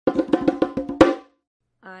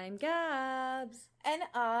I'm Gabs. And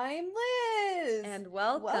I'm Liz. And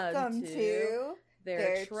welcome to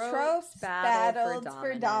Their Tropes Battled for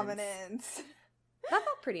for Dominance. Dominance. That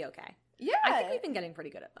felt pretty okay. Yeah. I think we've been getting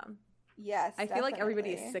pretty good at them. Yes, I feel like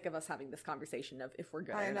everybody definitely. is sick of us having this conversation of if we're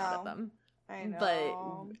good I or not at know. them. I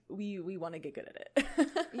know. But we want to get good at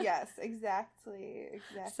it. Yes, exactly.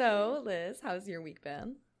 So, Liz, how's your week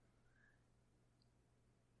been?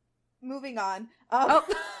 Moving on. Oh.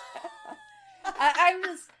 I'm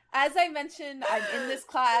just, as I mentioned, I'm in this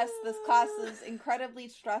class. This class is incredibly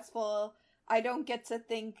stressful. I don't get to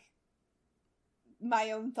think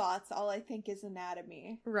my own thoughts. All I think is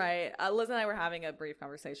anatomy. Right. Liz and I were having a brief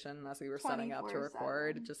conversation as we were setting up to 24/7.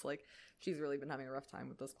 record. Just like, she's really been having a rough time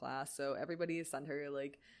with this class. So everybody send her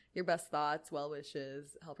like your best thoughts, well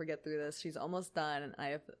wishes, help her get through this. She's almost done. And I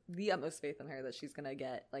have the utmost faith in her that she's going to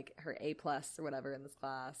get like her A+ or whatever in this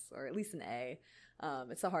class, or at least an A.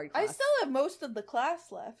 It's a hard class. I still have most of the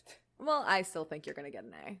class left. Well, I still think you're going to get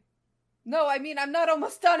an A. No, I mean, I'm not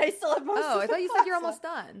almost done. I still have most of the Oh, I thought you class said you're almost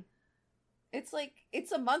left. done. It's like,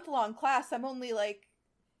 it's a month-long class. I'm only like,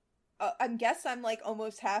 I'm like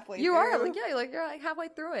almost halfway You through. are like, yeah, you're like halfway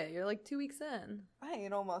through it. You're like 2 weeks in. I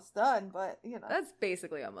ain't almost done, but, you know. That's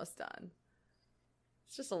basically almost done.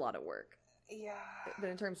 It's just a lot of work. Yeah. But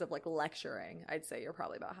in terms of like lecturing, I'd say you're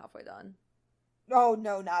probably about halfway done. Oh,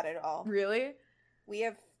 no, not at all. Really? We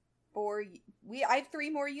have I have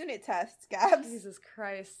 3 more unit tests, Gabs. Jesus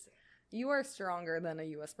Christ. You are stronger than a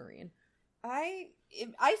U.S. Marine. I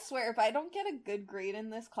swear, if I don't get a good grade in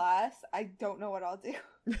this class, I don't know what I'll do.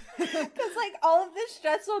 Because, like, all of this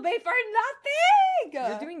stress will be for nothing!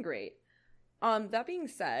 You're doing great. That being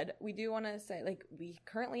said, we do want to say, like, we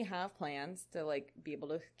currently have plans to, like, be able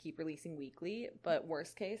to keep releasing weekly, but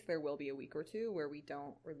worst case, there will be a week or two where we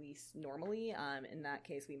don't release normally. In that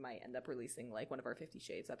case, we might end up releasing, like, one of our 50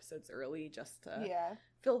 Shades episodes early just to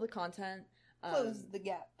fill the content. Close the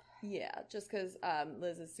gap. Yeah, just because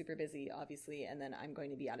Liz is super busy, obviously, and then I'm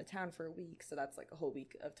going to be out of town for a week, so that's like a whole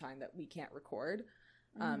week of time that we can't record.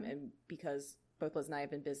 And because both Liz and I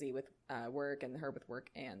have been busy with work and her with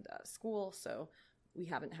work and school, so we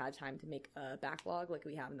haven't had time to make a backlog like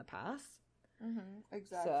we have in the past.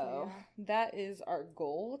 Exactly. So that is our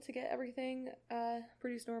goal, to get everything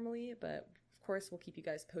produced normally, but of course we'll keep you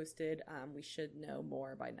guys posted. We should know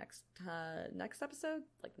more by next episode,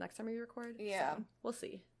 like next time we record. Yeah. So we'll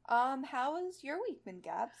see. How has your week been,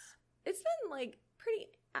 Gabs? It's been, like, pretty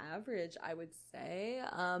average, I would say.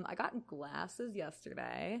 I got glasses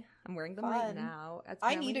yesterday. I'm wearing them right now.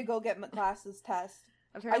 I need to go get my glasses test.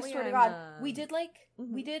 Apparently I swear to God, we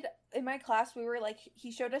did, in my class, we were, like,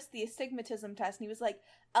 he showed us the astigmatism test, and he was like,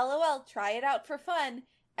 LOL, try it out for fun.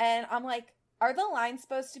 And I'm like, are the lines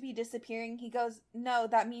supposed to be disappearing? He goes, no,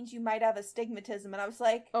 that means you might have astigmatism. And I was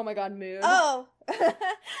like, oh my God, mood. Oh.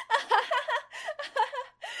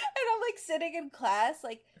 And I'm like sitting in class,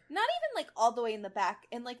 like not even like all the way in the back,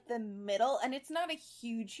 in like the middle, and it's not a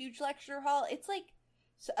huge lecture hall. It's like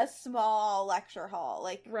a small lecture hall,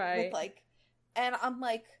 like right. With like, and I'm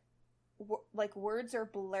like words are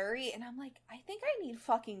blurry, and I'm like, I think I need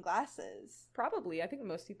fucking glasses. Probably. I think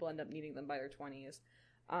most people end up needing them by their 20s.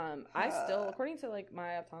 I still, according to like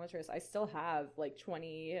my optometrist, I still have like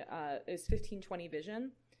 15/20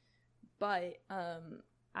 vision, but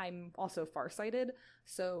I'm also farsighted,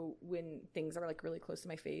 so when things are like really close to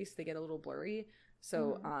my face, they get a little blurry.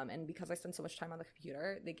 So and because I spend so much time on the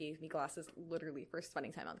computer, they gave me glasses literally for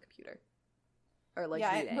spending time on the computer, or like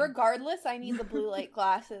reading. Regardless, I need the blue light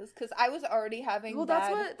glasses because I was already having. Well, that's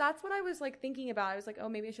what I was like thinking about. I was like, oh,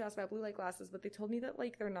 maybe I should ask about blue light glasses, but they told me that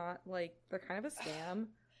like they're not, like, they're kind of a scam.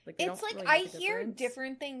 Like, it's like, really, I hear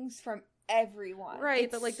different things from everyone. Right,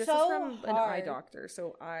 it's but like this so is from hard. An eye doctor,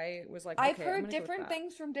 so I was like, okay, I've heard different go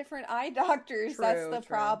things from different eye doctors. That's the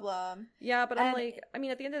problem. Yeah, but I'm like, I mean,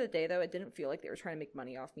 at the end of the day, though, it didn't feel like they were trying to make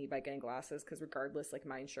money off me by getting glasses, because regardless, like,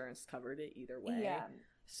 my insurance covered it either way. Yeah,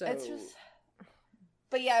 so it's just.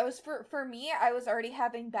 But yeah, it was for me. I was already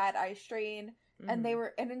having bad eye strain, and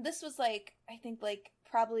and this was like, I think like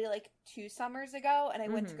probably like 2 summers ago, and I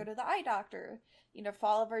went to go to the eye doctor,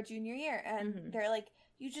 fall of our junior year, and they're like,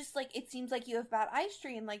 you just like, it seems like you have bad eye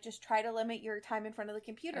strain, like just try to limit your time in front of the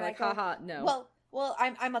computer. And like, haha, no. Well,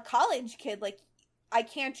 I'm a college kid, like I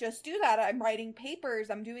can't just do that. I'm writing papers,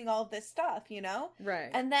 I'm doing all of this stuff, Right.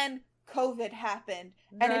 And then COVID happened,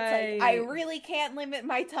 and it's like, I really can't limit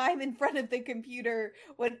my time in front of the computer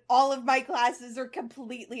when all of my classes are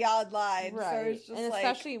completely online. Right. So it's just, and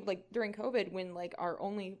especially like during COVID, when like our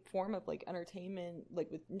only form of like entertainment,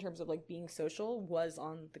 like in terms of like being social, was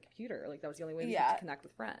on the computer. Like that was the only way we could connect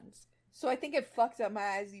with friends. So I think it fucked up my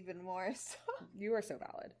eyes even more. So. You are so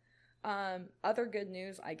valid. Other good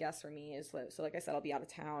news, I guess, for me is, so like I said, I'll be out of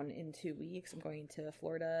town in 2 weeks. I'm going to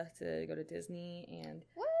Florida to go to Disney and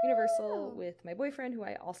Universal with my boyfriend, who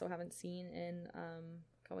I also haven't seen in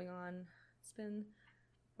going on. It's been,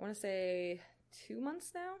 I want to say, 2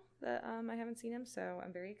 months now that I haven't seen him, so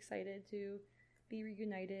I'm very excited to be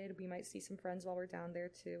reunited. We might see some friends while we're down there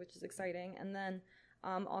too, which is exciting. And then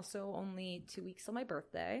also only 2 weeks till my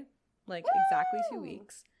birthday, like exactly 2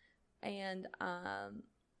 weeks, and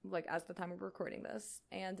like as the time of recording this,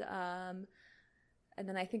 and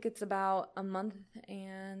then I think it's about a month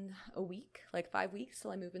and a week, like 5 weeks till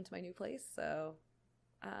I move into my new place. So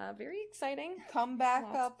very exciting. Come back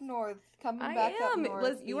up north. Up north,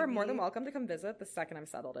 Liz, you are more than welcome to come visit the second I'm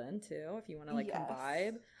settled in too. If you want to like come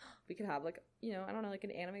vibe, we could have like, you know, I don't know, like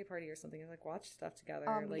an anime party or something, and like watch stuff together,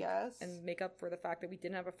 like and make up for the fact that we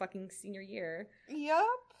didn't have a fucking senior year.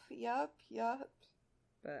 Yep.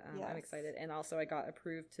 But I'm excited, and also I got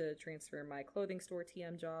approved to transfer my clothing store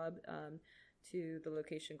TM job to the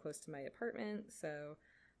location close to my apartment, so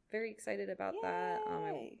very excited about that.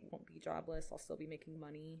 I won't be jobless. I'll still be making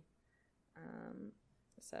money.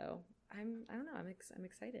 So I don't know. I'm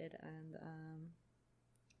excited, and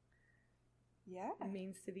it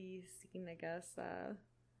means to be seeing, I guess,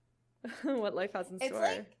 what life has in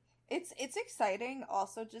store. It's exciting.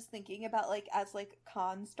 Also, just thinking about like as like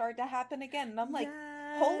cons start to happen again, and I'm like,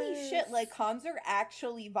 holy shit! Like cons are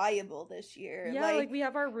actually viable this year. Yeah, like we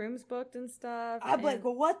have our rooms booked and stuff. I'm like,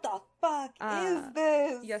 what the fuck is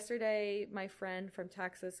this? Yesterday, my friend from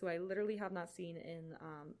Texas, who I literally have not seen in,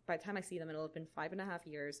 by the time I see them, it'll have been 5.5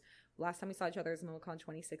 years. Last time we saw each other was MomoCon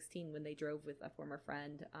 2016 when they drove with a former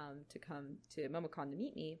friend to come to MomoCon to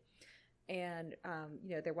meet me. And,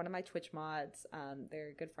 you know, they're one of my Twitch mods. They're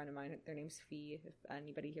a good friend of mine. Their name's Fee. If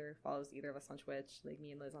anybody here follows either of us on Twitch, like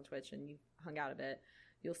me and Liz on Twitch, and you hung out a bit,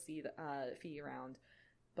 you'll see the Fee around.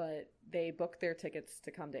 But they booked their tickets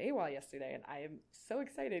to come to AWA yesterday, and I am so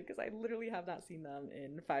excited because I literally have not seen them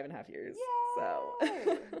in 5.5 years. Yay!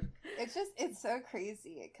 So it's so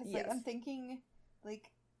crazy because like I'm thinking like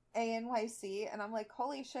ANYC, and I'm like,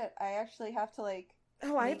 holy shit, I actually have to like.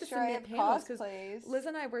 Oh, I have to submit panels because Liz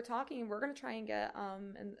and I were talking. We're going to try and get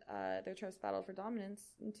their Trust Battle for Dominance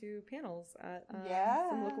into panels at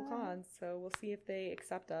some local cons. So we'll see if they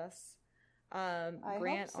accept us.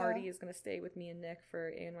 Grant already is going to stay with me and Nick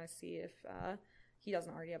for ANYC if he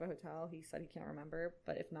doesn't already have a hotel. He said he can't remember,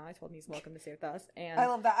 but if not, I told him he's welcome to stay with us. And I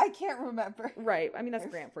love that. I can't remember. Right. I mean, that's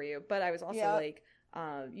Grant for you. But I was also like,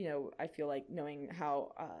 you know, I feel like knowing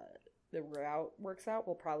how the route works out,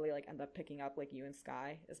 we'll probably like end up picking up like you and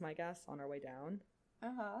Sky is my guess on our way down.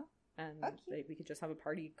 And we could just have a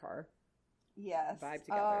party car. Yes. Vibe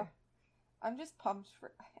together. I'm just pumped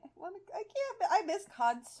for. I miss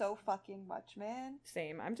cons so fucking much, man.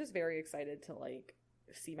 Same. I'm just very excited to like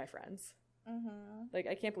see my friends. Like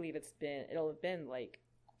I can't believe it'll have been like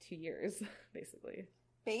 2 years, basically.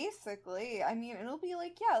 I mean, it'll be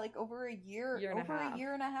like over a year and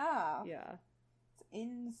a half. Yeah.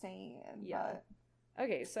 Insane. Yeah. But...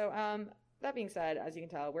 Okay, so that being said, as you can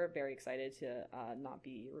tell, we're very excited to not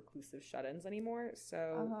be reclusive shut-ins anymore.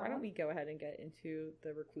 So why don't we go ahead and get into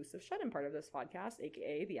the reclusive shut-in part of this podcast,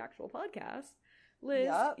 aka the actual podcast. Liz,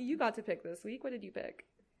 you got to pick this week. What did you pick?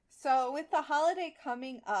 So with the holiday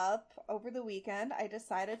coming up over the weekend, I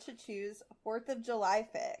decided to choose 4th of July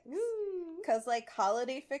fics. Because, like,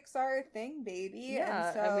 holiday fics are a thing, baby.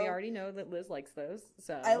 Yeah, and we already know that Liz likes those,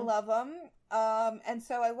 so... I love them. And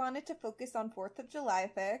so I wanted to focus on 4th of July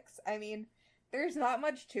fics. I mean, there's not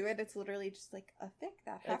much to it. It's literally just, like, a fic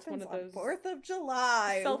that happens on 4th of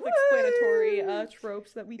July. Self-explanatory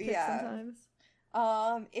tropes that we pick sometimes.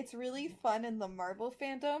 It's really fun in the Marvel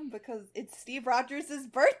fandom because it's Steve Rogers'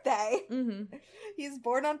 birthday. He's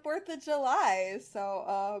born on 4th of July,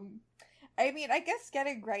 so, I mean, I guess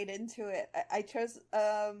getting right into it, I chose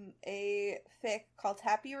a fic called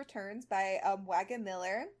Happy Returns by Wagon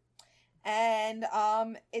Miller, and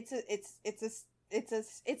it's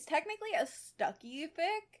technically a Stucky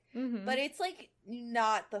fic, but it's like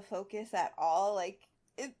not the focus at all.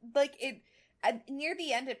 Near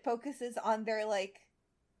the end, it focuses on their like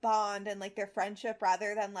bond and like their friendship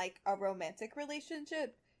rather than like a romantic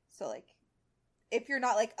relationship. So like, if you're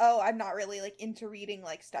not like, oh, I'm not really like into reading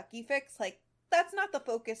like Stucky fics, like that's not the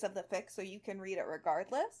focus of the fic, so you can read it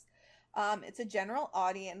regardless. It's a general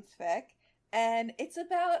audience fic, and it's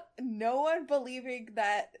about no one believing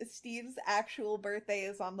that Steve's actual birthday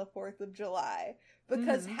is on the 4th of July.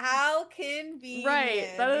 Because how convenient.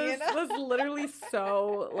 Right. That was literally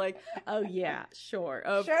so like, oh yeah, sure,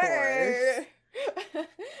 of course.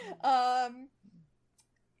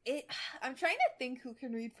 I'm trying to think who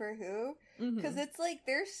can read for who, because it's like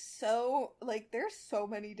there's so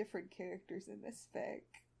many different characters in this fic.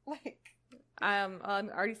 Like, I'm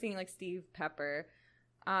already seeing like Steve Pepper.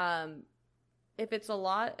 If it's a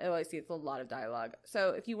lot, oh, I see, it's a lot of dialogue.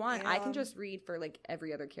 So if you want, I can just read for like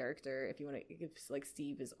every other character. If you want to, if like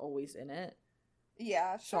Steve is always in it.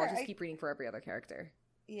 Yeah, sure. So I'll just keep reading for every other character.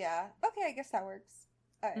 Yeah. Okay, I guess that works.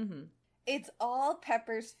 All right. It's all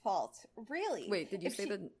Pepper's fault. Really? Wait, did you say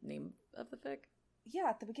the name of the fic? Yeah,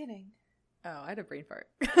 at the beginning. Oh, I had a brain fart.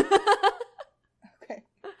 Okay.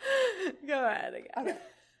 Go ahead again. Okay.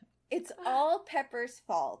 It's all Pepper's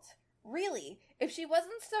fault. Really? If she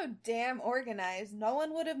wasn't so damn organized, no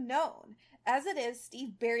one would have known. As it is,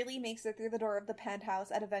 Steve barely makes it through the door of the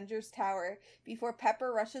penthouse at Avengers Tower before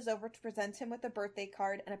Pepper rushes over to present him with a birthday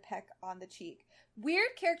card and a peck on the cheek. Weird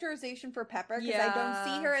characterization for Pepper, because I don't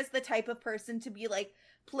see her as the type of person to be like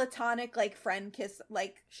platonic, like friend kiss,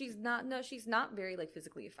 like she's not very like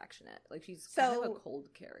physically affectionate. Like she's kind of a cold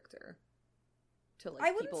character to like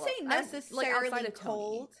I wouldn't say necessarily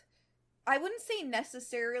cold. I wouldn't say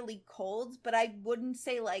necessarily cold, but I wouldn't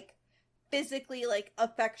say like physically like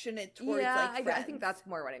affectionate towards like friends. I think that's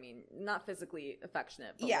more what I mean. Not physically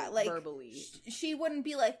affectionate, but like verbally. She wouldn't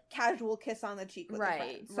be like casual kiss on the cheek with a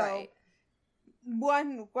friend. So right.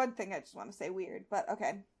 One thing I just want to say weird, but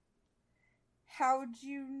okay. How'd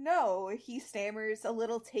you know? He stammers, a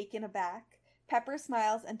little taken aback. Pepper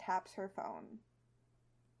smiles and taps her phone.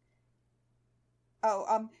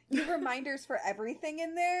 Oh, you have reminders for everything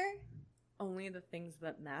in there? Only the things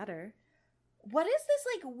that matter. What is this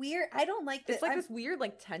like weird? I don't like this. It's like this weird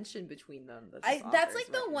like tension between them. That's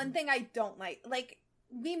like the one thing I don't like. Like,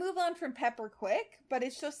 we move on from Pepper quick, but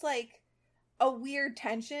it's just like a weird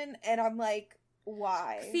tension, and I'm like,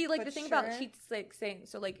 why? See, like, the thing about she's like saying,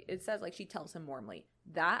 so like it says like she tells him warmly.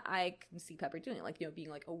 That I can see Pepper doing, like, you know, being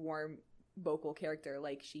like a warm vocal character,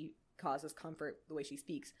 like she causes comfort the way she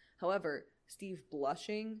speaks. However, Steve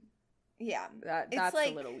blushing, yeah, that's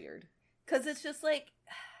like, a little weird. Because it's just like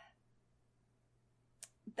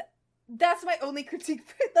that's my only critique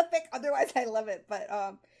for the fic. Otherwise, I love it. But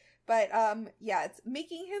yeah, it's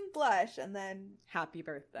making him blush, and then happy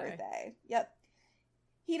birthday. Yep.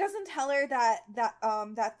 He doesn't tell her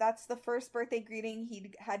that's the first birthday greeting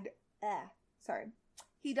he'd had.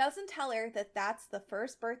 He doesn't tell her that that's the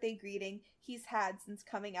first birthday greeting he's had since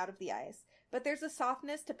coming out of the ice. But there's a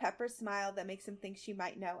softness to Pepper's smile that makes him think she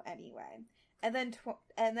might know anyway. And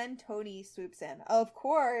then Tony swoops in. Of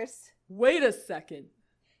course. Wait a second.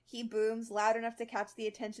 He booms loud enough to catch the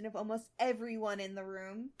attention of almost everyone in the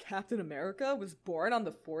room. Captain America was born on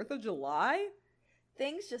the 4th of July?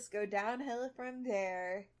 Things just go downhill from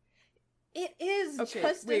there. It is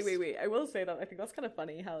wait. I will say that I think that's kind of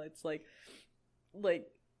funny how it's like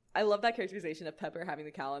I love that characterization of Pepper having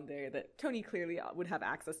the calendar that Tony clearly would have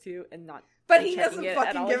access to and not. But he doesn't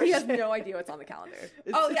fucking give a shit. He has no idea what's on the calendar.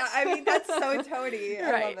 Yeah, I mean that's so Tony.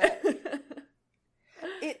 I love it.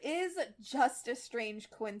 It is just a strange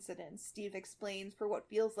coincidence, Steve explains for what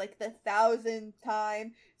feels like the 1,000th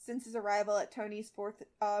time since his arrival at Tony's 4th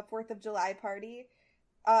of July party.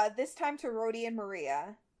 This time to Rhodey and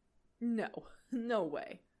Maria. No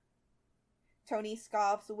way. Tony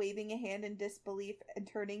scoffs, waving a hand in disbelief and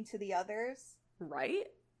turning to the others. Right?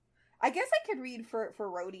 I guess I could read for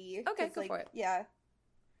Rhodey. Okay, go for it. Yeah.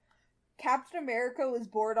 Captain America was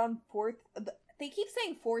born on 4th... They keep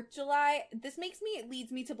saying 4th July. This leads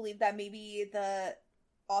me to believe that maybe the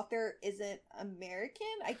author isn't American.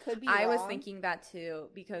 I could be wrong. I was thinking that too,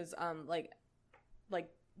 because like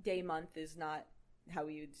day month is not how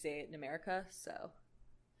we would say it in America, so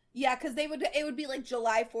yeah, because it would be like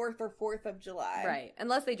July 4th or 4th of July, right?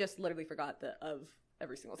 Unless they just literally forgot the of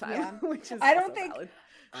every single time, yeah. Which is I don't think. Valid.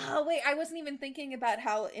 Oh wait, I wasn't even thinking about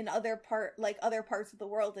how in other parts of the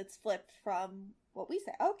world it's flipped from what we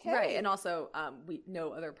say. Okay, right, and also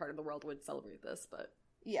no other part of the world would celebrate this, but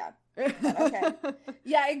yeah, okay,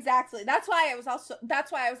 yeah, exactly. That's why I was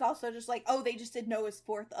also just like, oh, they just didn't know it was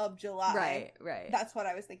 4th of July, right. That's what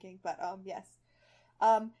I was thinking, but yes.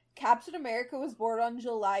 Captain America was born on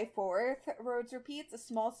July 4th, Rhodes repeats, a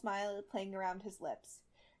small smile playing around his lips.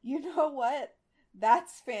 You know what?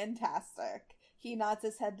 That's fantastic. He nods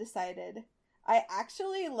his head decided. I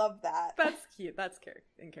actually love that. That's cute. That's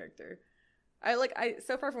in character. I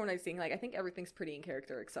so far from what I've seen, like I think everything's pretty in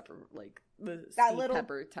character except for like the Steve little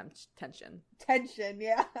Pepper tension. Tension,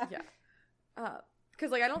 yeah. Yeah.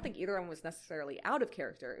 Because like I don't think either one was necessarily out of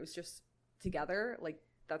character. It was just together, like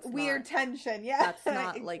that's weird tension. Yeah, that's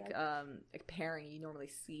not exactly. like a pairing you normally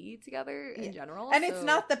see together in general. And it's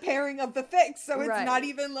not the pairing of the fics, so it's Right. not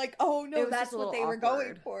even like, oh no, that's what they were going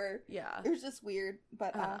awkward. for. Yeah, It was just weird.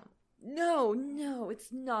 But no,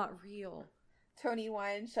 it's not real. Tony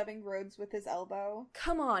whines, shoving Rhodes with his elbow.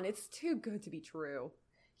 Come on, it's too good to be true.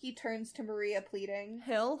 He turns to Maria, pleading,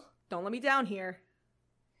 Hill, don't let me down here.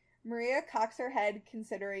 Maria cocks her head,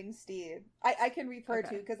 considering Steve. I can read her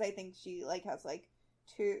too, because I think she like has like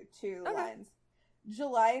two lines.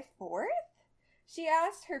 July 4th? She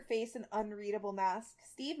asked, her face an unreadable mask.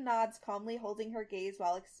 Steve nods, calmly holding her gaze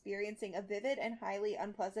while experiencing a vivid and highly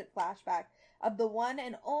unpleasant flashback of the one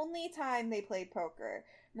and only time they played poker.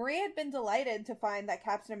 Maria had been delighted to find that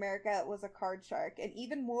Captain America was a card shark, and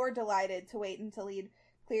even more delighted to wait until he'd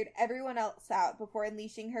cleared everyone else out before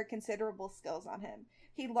unleashing her considerable skills on him.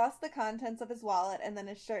 He'd lost the contents of his wallet and then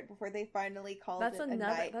his shirt before they finally called it a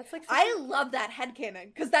night. That's like I love that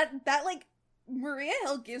headcanon, because that like Maria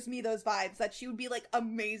Hill gives me those vibes that she would be like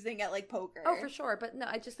amazing at like poker. Oh, for sure. But no,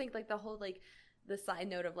 I just think like the whole like the side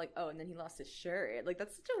note of like, oh, and then he lost his shirt. Like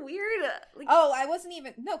that's such a weird. Like... Oh, I wasn't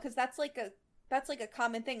even because that's like a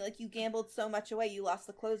common thing. Like you gambled so much away, you lost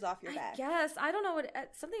the clothes off your back. Yes, I don't know what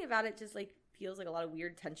something about it just like feels like a lot of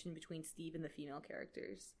weird tension between Steve and the female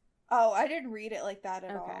characters. Oh, I didn't read it like that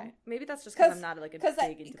at all. Maybe that's just because I'm not like because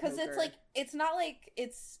it's like it's not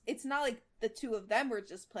like the two of them were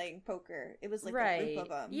just playing poker. It was like a group of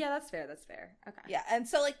them. Yeah, that's fair. Okay. Yeah, and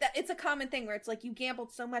so like that, it's a common thing where it's like you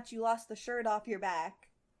gambled so much you lost the shirt off your back.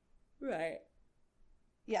 Right.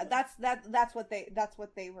 Yeah, that's what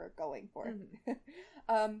they were going for.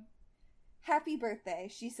 Mm-hmm. Happy birthday,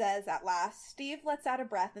 she says at last. Steve lets out a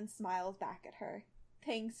breath and smiles back at her.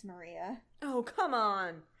 Thanks, Maria. Oh, come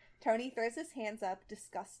on. Tony throws his hands up,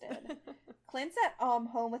 disgusted. Clint's at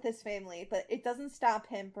home with his family, but it doesn't stop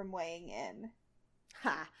him from weighing in.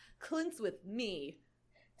 Ha! Clint's with me.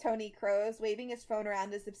 Tony crows, waving his phone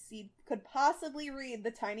around as if Steve could possibly read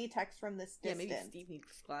the tiny text from this distance. Yeah, maybe Steve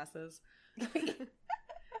needs glasses.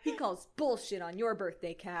 He calls bullshit on your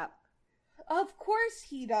birthday, Cap. Of course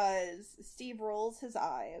he does. Steve rolls his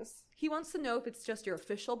eyes. He wants to know if it's just your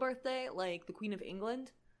official birthday, like the Queen of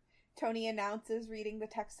England. Tony announces, reading the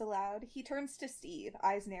text aloud. He turns to Steve,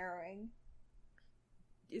 eyes narrowing.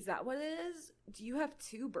 Is that what it is? Do you have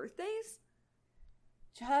 2 birthdays?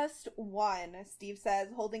 Just one, Steve says,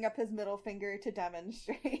 holding up his middle finger to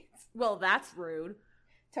demonstrate. Well, that's rude.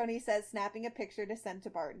 Tony says, snapping a picture to send to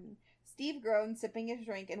Barton. Steve groans, sipping his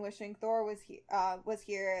drink and wishing Thor was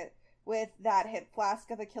here with that hip flask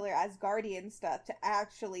of a killer Asgardian stuff to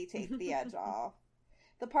actually take the edge off.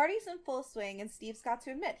 The party's in full swing, and Steve's got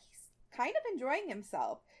to admit he's kind of enjoying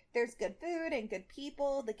himself. There's good food and good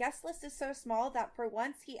people. The guest list is so small that for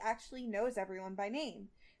once he actually knows everyone by name.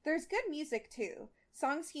 There's good music, too.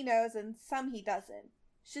 Songs he knows and some he doesn't.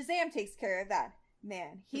 Shazam takes care of that.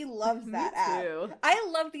 Man, he loves that app. I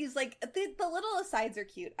love these, like, the little asides are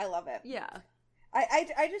cute. I love it. Yeah.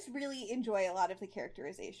 I just really enjoy a lot of the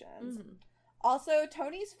characterizations. Mm-hmm. Also,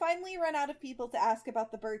 Tony's finally run out of people to ask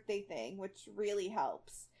about the birthday thing, which really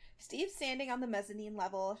helps. Steve, standing on the mezzanine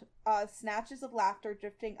level, snatches of laughter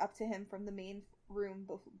drifting up to him from the main room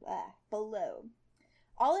below.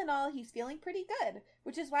 All in all, he's feeling pretty good,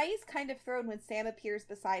 which is why he's kind of thrown when Sam appears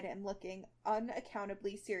beside him, looking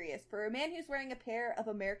unaccountably serious for a man who's wearing a pair of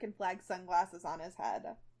American flag sunglasses on his head.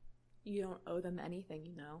 You don't owe them anything,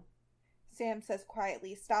 you know. Sam says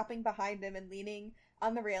quietly, stopping behind him and leaning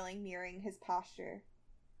on the railing, mirroring his posture.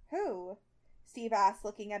 Who? Steve asks,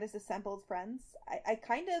 looking at his assembled friends. I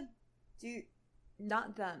kind of do...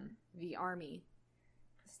 Not them. The army.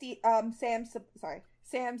 Sam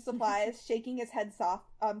supplies, shaking his head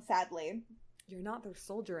sadly. You're not their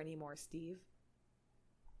soldier anymore, Steve.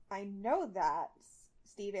 I know that,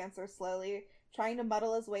 Steve answers slowly, trying to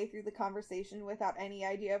muddle his way through the conversation without any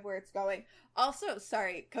idea of where it's going. Also,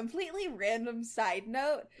 sorry, completely random side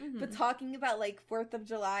note, but talking about, like, 4th of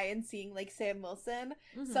July and seeing, like, Sam Wilson,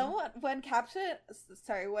 when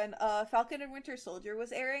Falcon and Winter Soldier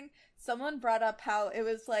was airing, someone brought up how it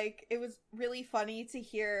was really funny to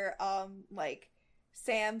hear, like,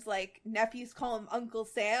 Sam's, like, nephews call him Uncle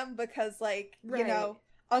Sam because, like, you know...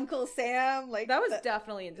 Uncle Sam, like... That was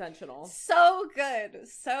definitely intentional. So good.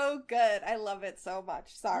 So good. I love it so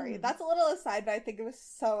much. Sorry. That's a little aside, but I think it was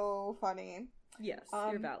so funny. Yes,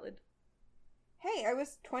 you're valid. Hey, I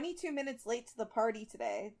was 22 minutes late to the party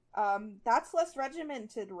today. That's less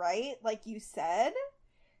regimented, right? Like you said?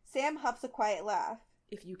 Sam huffs a quiet laugh.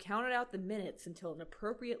 If you counted out the minutes until an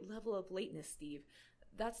appropriate level of lateness, Steve,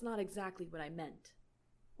 that's not exactly what I meant.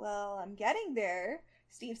 Well, I'm getting there,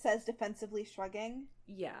 Steve says, defensively shrugging.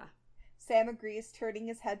 Yeah. Sam agrees, turning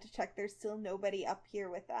his head to check there's still nobody up here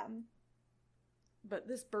with them. But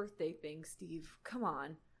this birthday thing, Steve, come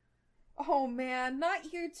on. Oh man, not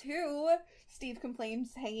here too, Steve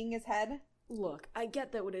complains, hanging his head. Look, I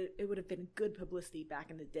get that it would have been good publicity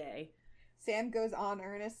back in the day. Sam goes on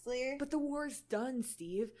earnestly. But the war's done,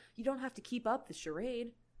 Steve. You don't have to keep up the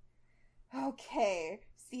charade. Okay,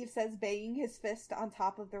 Steve says, banging his fist on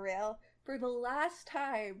top of the rail. For the last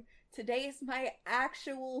time, today's my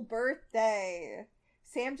actual birthday.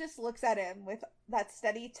 Sam just looks at him with that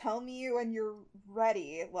steady tell me when you're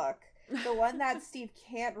ready look. The one that Steve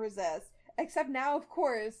can't resist. Except now, of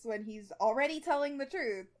course, when he's already telling the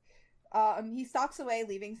truth. He stalks away,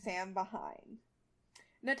 leaving Sam behind.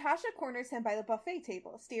 Natasha corners him by the buffet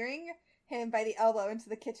table, steering him by the elbow into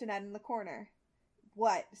the kitchenette in the corner.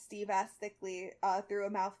 What? Steve asks thickly, through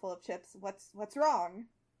a mouthful of chips. What's wrong?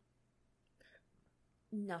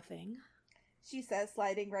 Nothing, she says,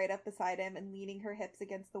 sliding right up beside him and leaning her hips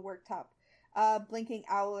against the worktop, blinking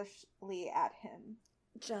owlishly at him.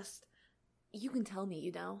 Just, you can tell me,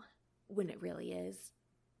 you know, when it really is.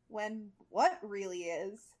 When what really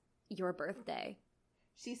is? Your birthday.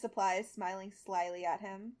 She supplies, smiling slyly at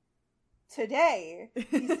him. Today,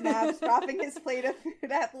 he snaps, dropping his plate of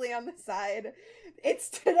food happily on the side. It's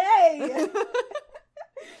today!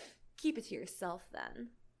 Keep it to yourself, then.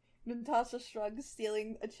 Natasha shrugs,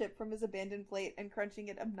 stealing a chip from his abandoned plate and crunching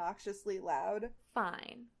it obnoxiously loud.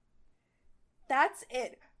 Fine. That's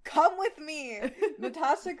it. Come with me!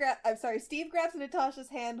 Steve grabs Natasha's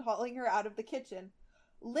hand, hauling her out of the kitchen.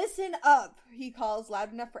 Listen up, he calls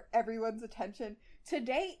loud enough for everyone's attention.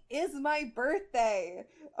 Today is my birthday.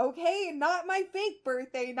 Okay, not my fake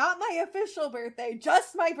birthday, not my official birthday,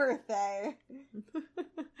 just my birthday.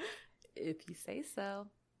 If you say so.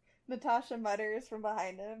 Natasha mutters from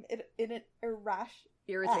behind him in an irritatingly.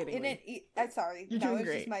 You're doing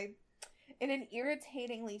great. In an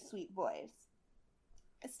irritatingly sweet voice.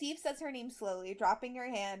 Steve says her name slowly, dropping her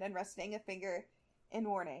hand and resting a finger in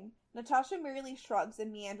warning. Natasha merely shrugs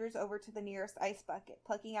and meanders over to the nearest ice bucket,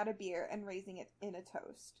 plucking out a beer and raising it in a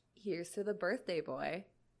toast. Here's to the birthday boy,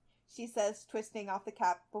 she says, twisting off the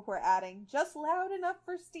cap before adding, just loud enough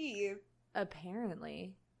for Steve.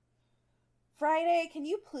 Apparently. Friday, can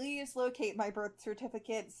you please locate my birth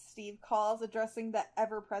certificate? Steve calls, addressing the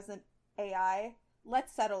ever-present AI.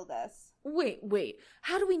 Let's settle this. Wait.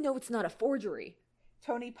 How do we know it's not a forgery?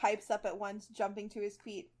 Tony pipes up at once, jumping to his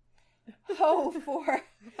feet. Oh,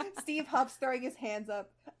 Steve hops, throwing his hands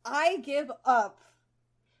up. I give up.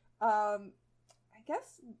 I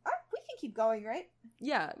guess we can keep going, right?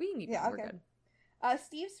 Yeah, we can keep going. Okay. We're good.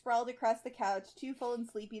 Steve sprawled across the couch, too full and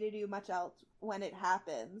sleepy to do much else when it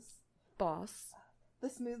happens. Boss. The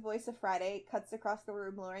smooth voice of Friday cuts across the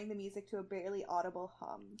room, lowering the music to a barely audible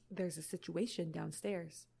hum. There's a situation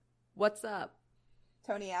downstairs. What's up?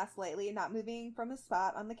 Tony asks lightly, not moving from his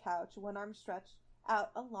spot on the couch, one arm stretched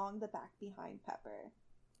out along the back behind Pepper.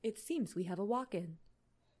 It seems we have a walk-in.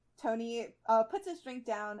 Tony puts his drink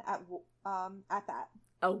down at that.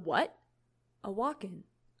 A what? A walk-in.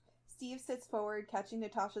 Steve sits forward, catching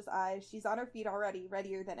Natasha's eyes. She's on her feet already,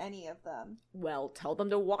 readier than any of them. Well, tell them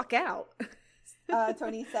to walk out.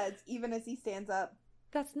 Tony says, even as he stands up.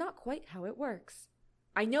 That's not quite how it works.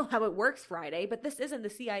 I know how it works, Friday, but this isn't the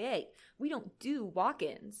CIA. We don't do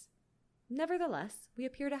walk-ins. Nevertheless, we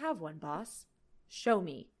appear to have one, boss. Show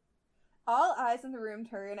me. All eyes in the room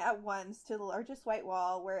turn at once to the largest white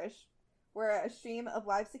wall where a stream of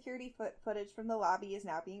live security footage from the lobby is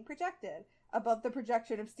now being projected, above the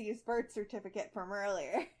projection of Steve's birth certificate from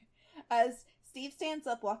earlier. As Steve stands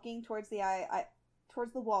up, walking towards the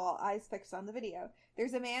wall, eyes fixed on the video,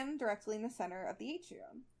 there's a man directly in the center of the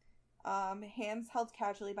atrium. Hands held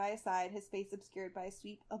casually by his side, his face obscured by a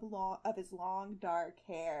sweep of his long, dark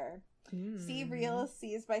hair. Steve reels,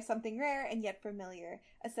 seized by something rare and yet familiar,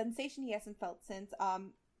 a sensation he hasn't felt since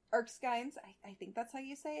Erskine's, I think that's how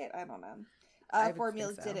you say it, I don't know.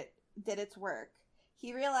 Formula did its work.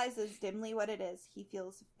 He realizes dimly what it is. He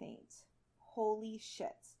feels faint. Holy shit.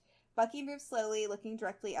 Bucky moves slowly, looking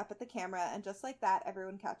directly up at the camera, and just like that,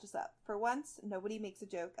 everyone catches up. For once, nobody makes a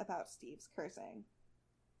joke about Steve's cursing.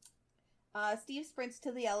 Steve sprints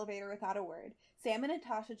to the elevator without a word. Sam and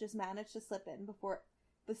Natasha just manage to slip in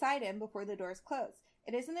beside him before the doors close.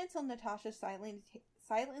 It isn't until Natasha silently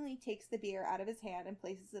takes the beer out of his hand and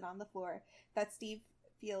places it on the floor that Steve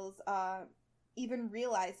even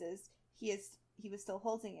realizes he was still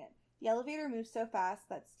holding it. The elevator moves so fast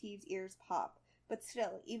that Steve's ears pop. But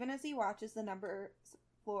still, even as he watches the numbers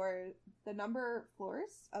floors.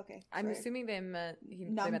 Okay, I'm sorry. assuming they meant they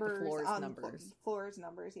meant the floors numbers. Floors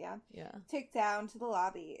numbers, yeah. Yeah. Tick down to the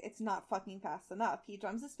lobby. It's not fucking fast enough. He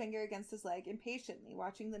drums his finger against his leg impatiently,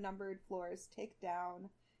 watching the numbered floors tick down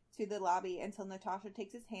to the lobby until Natasha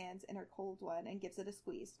takes his hands in her cold one and gives it a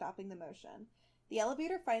squeeze, stopping the motion. The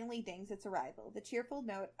elevator finally dings its arrival, the cheerful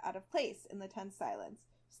note out of place in the tense silence.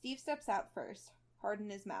 Steve steps out first, hard in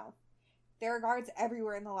his mouth. There are guards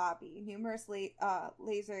everywhere in the lobby, numerous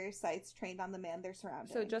laser sights trained on the man they're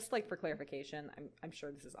surrounding. So just like for clarification, I'm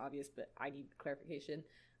sure this is obvious, but I need clarification.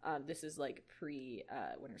 This is like pre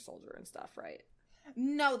Winter Soldier and stuff, right?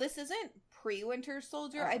 No, this isn't pre-Winter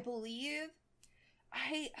Soldier. Oh. I believe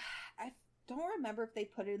I don't remember if they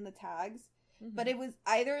put it in the tags, but it was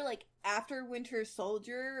either like after Winter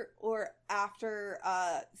Soldier or after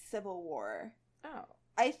Civil War. Oh.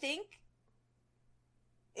 I think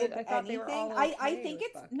if I thought anything, they were all I okay think with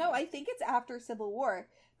it's Bucky. no, I think it's after Civil War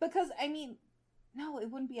because I mean, no, it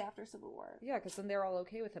wouldn't be after Civil War. Yeah, because then they're all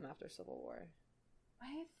okay with him after Civil War.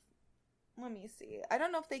 Let me see. I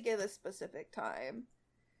don't know if they give a specific time.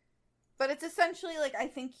 But it's essentially like I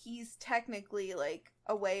think he's technically like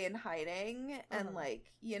away in hiding and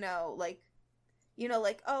like,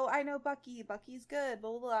 like, oh, I know Bucky's good,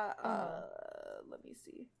 blah blah blah. Let me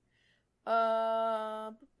see.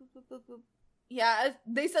 Yeah,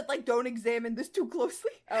 they said like don't examine this too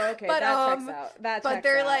closely. Oh, okay, but that checks out. But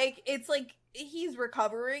they're like it's like he's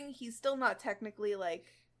recovering. He's still not technically like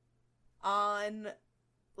on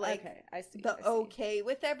like okay, I see. Okay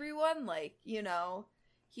with everyone, like,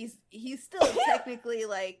 he's still technically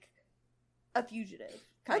like a fugitive.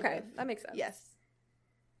 Kind of. That makes sense. Yes.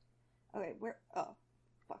 Okay, oh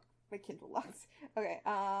fuck, my Kindle locks. Okay,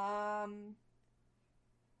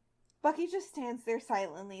 Bucky just stands there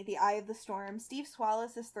silently, the eye of the storm. Steve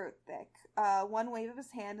swallows his throat thick. One wave of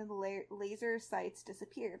his hand and the laser sights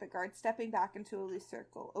disappear, the guard stepping back into a loose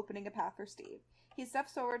circle, opening a path for Steve. He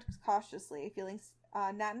steps forward cautiously, feeling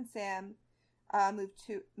Nat and Sam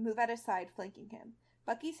move at his side, flanking him.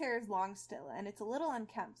 Bucky's hair is long still, and it's a little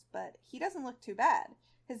unkempt, but he doesn't look too bad.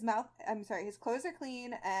 His clothes are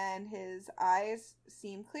clean, and his eyes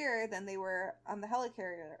seem clearer than they were on the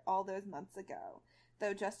helicarrier all those months ago,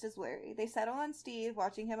 though just as wary. They settle on Steve,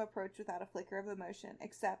 watching him approach without a flicker of emotion,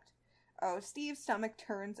 except, Steve's stomach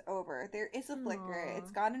turns over. There is a flicker. Aww.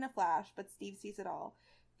 It's gone in a flash, but Steve sees it all.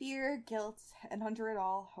 Fear, guilt, and under it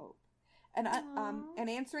all, hope. An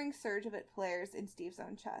answering surge of it flares in Steve's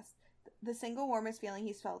own chest. The single warmest feeling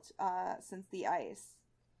he's felt since the ice.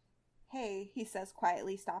 Hey, he says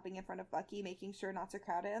quietly, stopping in front of Bucky, making sure not to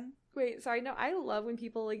crowd him. Wait, sorry, no, I love when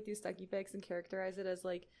people like do Stucky Fix and characterize it as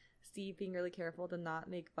like Steve being really careful to not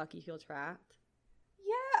make Bucky feel trapped.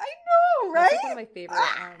 Yeah, I know, right? That's like one of my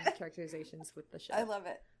favorite characterizations with the show. I love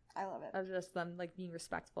it. Of just them like being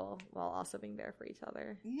respectful while also being there for each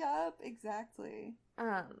other. Yup, exactly.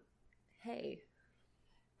 Hey.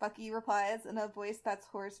 Bucky replies in a voice that's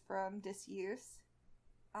hoarse from disuse.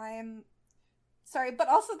 I am sorry, but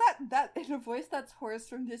also that in a voice that's hoarse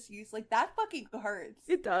from disuse, like that fucking hurts.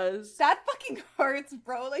 It does. That fucking hurts,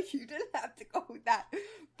 bro. Like you didn't have to go that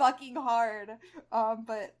fucking hard.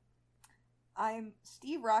 But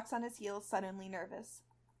Steve rocks on his heels, suddenly nervous.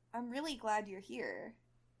 I'm really glad you're here.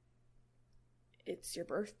 It's your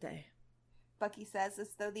birthday, Bucky says,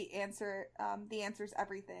 as though the answer's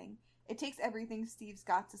everything. It takes everything Steve's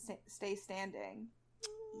got to stay standing.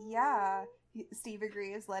 Yeah, Steve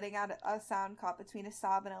agrees, letting out a sound caught between a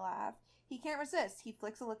sob and a laugh. He can't resist. He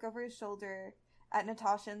flicks a look over his shoulder at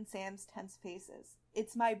Natasha and Sam's tense faces.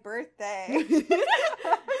 It's my birthday.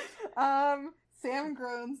 Sam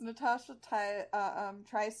groans. Natasha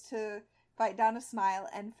tries to fight down a smile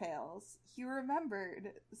and fails. You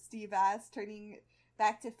remembered, Steve asks, turning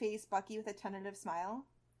back to face Bucky with a tentative smile.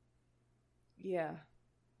 Yeah.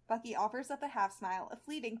 Bucky offers up a half smile, a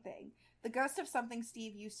fleeting thing, the ghost of something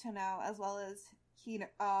Steve used to know, as well as he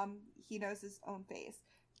knows his own face.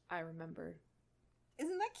 I remembered.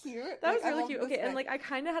 Isn't that cute? That was really cute. Okay, and like I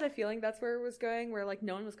kind of had a feeling that's where it was going, where like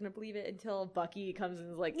no one was gonna believe it until Bucky comes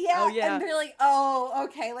and is like, yeah, oh yeah, and they're like, oh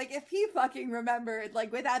okay, like if he fucking remembered,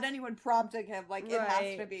 like without anyone prompting him, like it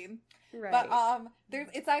has to be. Right. But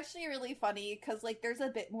it's actually really funny because like there's a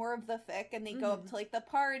bit more of the fic, and they go up to like the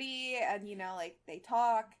party, and like they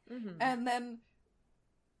talk, and then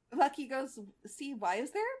Bucky goes, "See, why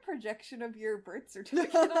is there a projection of your birth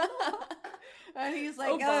certificate?" And he's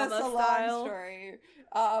like, Obama it's a long story.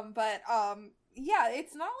 Yeah,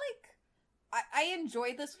 it's not like I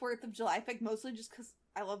enjoy this 4th of July fic mostly just because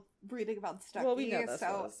I love reading about Stucky. Well, we know this,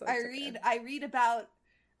 so so I okay.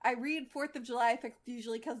 read 4th of July fics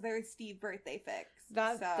usually because they're Steve birthday fics.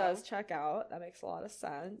 That does check out. That makes a lot of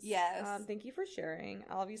sense. Yes. Thank you for sharing.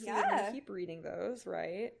 Obviously, you're gonna keep reading those,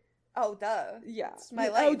 right? Oh, duh. Yeah. It's my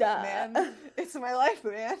life, man. It's my life,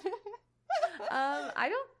 man. I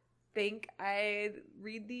don't think I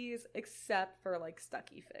read these except for, like,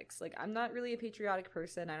 Stucky Fix. Like, I'm not really a patriotic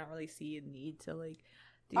person. I don't really see a need to, like,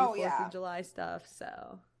 do 4th of July stuff,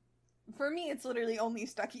 so... For me, it's literally only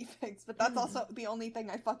Stucky Fix, but that's also the only thing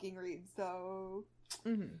I fucking read, so...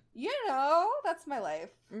 You know, that's my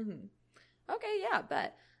life. Okay, yeah,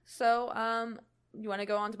 bet. So, you want to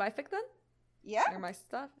go on to my fic then? Yeah. Or my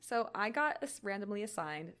stuff? So, I got randomly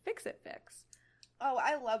assigned Fix It Fix. Oh,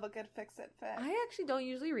 I love a good Fix It Fix. I actually don't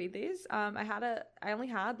usually read these. I only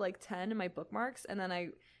had like 10 in my bookmarks, and then I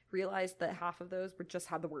realized that half of those just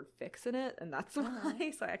had the word fix in it, and that's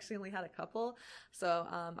why. So I actually only had a couple. So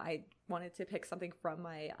I wanted to pick something from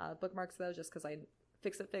my bookmarks though, just because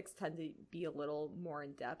Fix It Fix tend to be a little more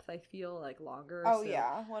in depth. I feel like longer. Oh so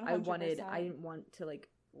yeah, 100%. I didn't want to like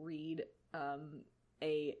read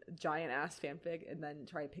a giant ass fanfic and then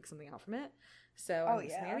try to pick something out from it. So I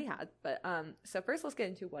already had. But so first let's get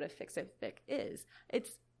into what a Fix It Fic is.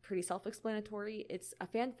 It's pretty self-explanatory. It's a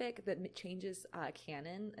fanfic that changes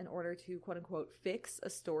canon in order to quote unquote fix a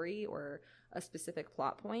story or a specific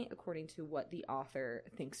plot point according to what the author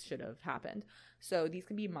thinks should have happened. So these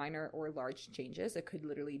can be minor or large changes. It could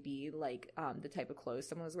literally be like the type of clothes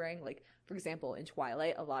someone was wearing. Like, for example, in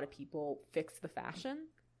Twilight, a lot of people fixed the fashion.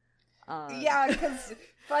 Yeah, because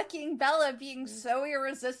fucking Bella being so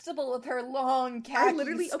irresistible with her long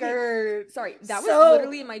khaki skirt. Okay, sorry, that was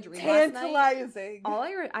literally in my dream last night. Tantalizing.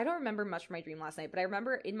 I don't remember much from my dream last night, but I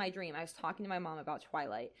remember in my dream I was talking to my mom about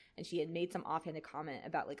Twilight, and she had made some offhanded comment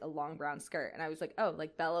about like a long brown skirt, and I was like, oh,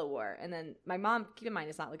 like Bella wore. And then my mom, keep in mind,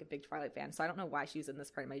 is not like a big Twilight fan, so I don't know why she was in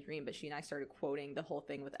this part of my dream, but she and I started quoting the whole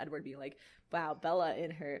thing with Edward being like, wow, Bella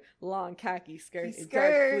in her long khaki skirt and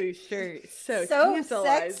dark blue shirt, so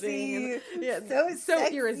tantalizing. Sexy. Yeah, so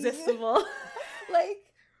irresistible. Like,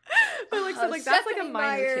 but like, so like that's like a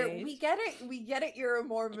minor change. We get it. You're a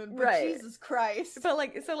Mormon, but right. Jesus Christ. But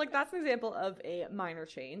like, so like that's an example of a minor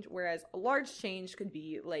change, whereas a large change could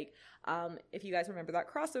be like, if you guys remember that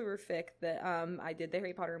crossover fic that I did, the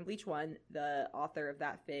Harry Potter and Bleach one, the author of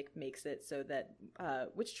that fic makes it so that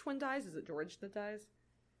which twin dies? Is it George that dies?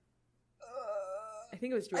 I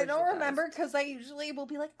think it was George. I don't remember because I usually will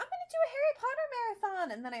be like, I'm gonna do a Harry Potter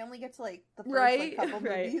marathon, and then I only get to like the first couple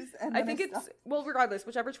movies. And I think it's well, regardless,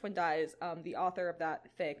 whichever twin dies, the author of that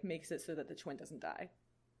fic makes it so that the twin doesn't die.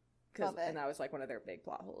 And that was like one of their big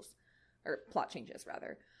plot holes, or plot changes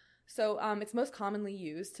rather. So it's most commonly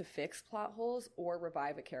used to fix plot holes or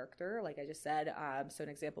revive a character, like I just said. So an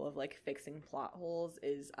example of like fixing plot holes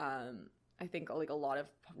is I think like a lot of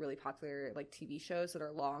really popular like TV shows that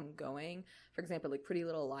are long going. For example, like Pretty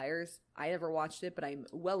Little Liars. I never watched it, but I'm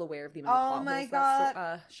well aware of the amount of plot holes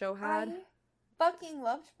that show had. I fucking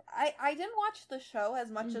loved. I didn't watch the show as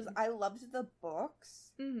much as I loved the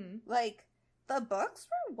books. Like the books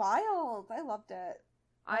were wild. I loved it.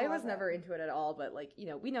 I was never into it at all, but like, you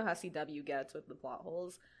know, we know how CW gets with the plot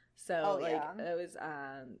holes. So it was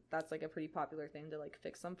that's like a pretty popular thing to like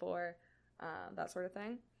fix them for, that sort of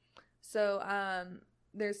thing. So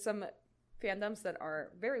there's some fandoms that are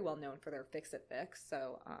very well known for their Fix It Fics.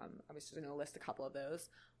 So I was just going to list a couple of those.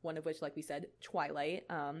 One of which, like we said, Twilight,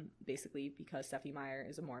 basically because Stephenie Meyer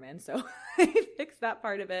is a Mormon, so I fixed that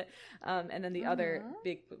part of it. And then the other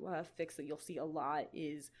big fix that you'll see a lot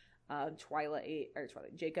is Twilight,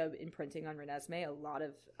 Jacob imprinting on Renesmee. A lot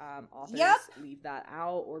of authors leave that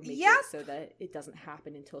out or make it so that it doesn't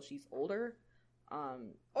happen until she's older.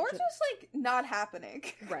 Or just like not happening.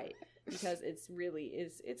 Right. Because it's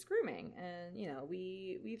grooming, and you know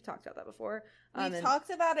we've talked about that before. We've talked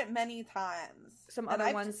about it many times. Some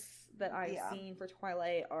other ones that I've seen for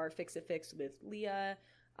Twilight are Fix It Fix with Leah,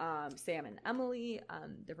 Sam and Emily,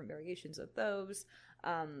 different variations of those,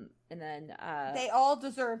 and then they all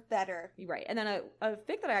deserve better. Right, and then a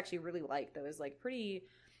fic that I actually really liked that was like pretty.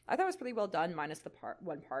 I thought it was pretty well done, minus the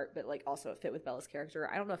one part, but like also it fit with Bella's character.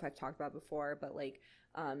 I don't know if I've talked about it before, but like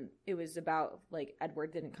it was about like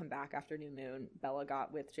Edward didn't come back after New Moon. Bella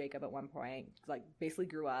got with Jacob at one point, like basically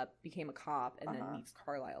grew up, became a cop, and then meets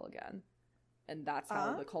Carlisle again, and that's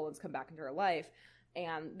how the Cullens come back into her life.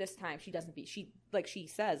 And this time she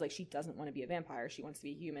says she doesn't want to be a vampire. She wants to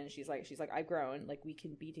be human. She's like I've grown, like we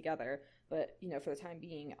can be together, but you know for the time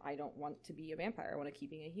being I don't want to be a vampire. I want to keep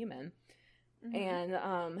being a human. And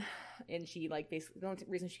and she like basically the only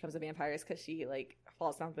reason she becomes a vampire is because she like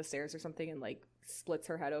falls down the stairs or something and like splits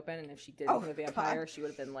her head open, and if she didn't become a vampire, she would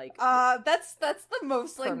have been like that's the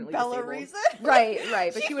most like Bella disabled. reason. Right,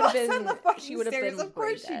 but she would have been stairs, of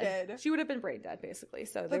course she did. She would have been brain dead basically.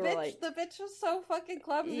 So the bitch was so fucking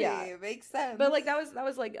clumsy. Yeah, it makes sense. But like that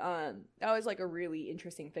was like a really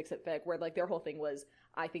interesting fix-it fic where like their whole thing was,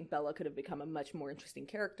 I think Bella could have become a much more interesting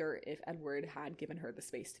character if Edward had given her the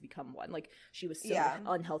space to become one. Like she was so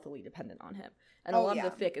unhealthily dependent on him, and a lot of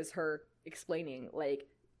the fic is her explaining like,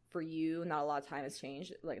 for you, not a lot of time has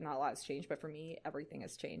changed. Like, not a lot has changed, but for me, everything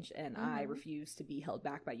has changed, and I refuse to be held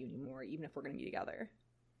back by you anymore, even if we're going to be together.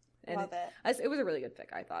 And love it. It was a really good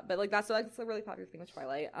fic, I thought. But like that's a really popular thing with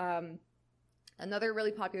Twilight. Another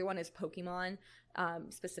really popular one is Pokemon,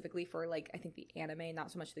 specifically for like I think the anime,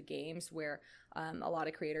 not so much the games, where a lot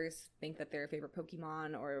of creators think that their favorite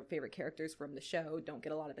Pokemon or favorite characters from the show don't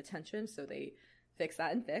get a lot of attention, so they fix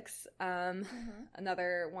that in fics.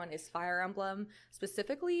 Another one is Fire Emblem,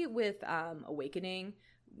 specifically with Awakening.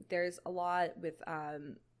 There's a lot with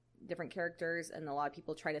different characters, and a lot of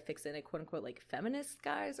people try to fix in a quote-unquote like feminist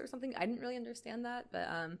guise or something. I didn't really understand that, but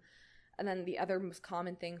and then the other most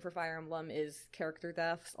common thing for Fire Emblem is character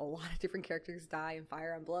deaths. A lot of different characters die in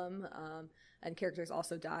Fire Emblem, and characters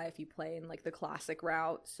also die if you play in like the classic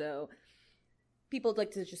route, so people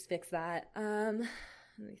like to just fix that.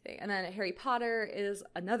 Let me think. And then Harry Potter is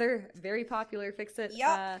another very popular fix-it.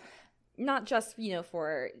 Yep. Not just,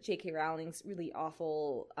 for J.K. Rowling's really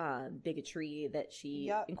awful bigotry that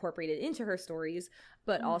she incorporated into her stories,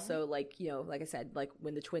 but also, like, like I said, like,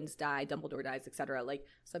 when the twins die, Dumbledore dies, etc., like,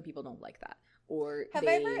 some people don't like that. Or have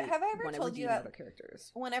I ever told you that other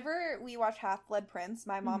characters. Whenever we watch Half-Blood Prince,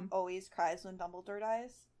 my mom always cries when Dumbledore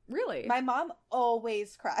dies? Really? My mom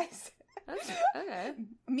always cries. Okay.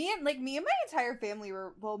 Me and my entire family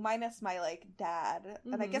were, well, minus my like dad,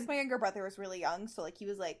 and I guess my younger brother was really young, so like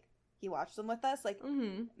he watched them with us. Like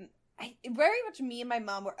very much me and my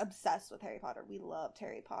mom were obsessed with Harry Potter. We loved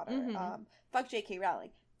Harry Potter. Fuck J.K.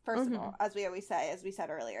 Rowling, first of all, as we always say, as we said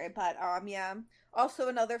earlier. But yeah. Also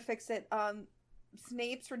another fix-it,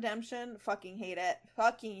 Snape's redemption. Fucking hate it.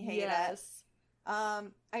 Yes.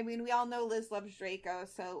 I mean, we all know Liz loves Draco,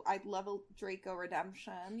 so I'd love a Draco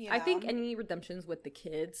redemption. I think any redemptions with the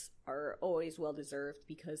kids are always well deserved,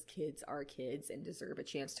 because kids are kids and deserve a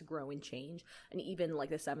chance to grow and change. And even like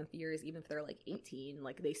the 7th years, even if they're like 18,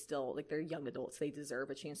 like they still, like, they're young adults, they deserve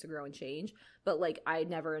a chance to grow and change. But like I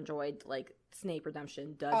never enjoyed like Snape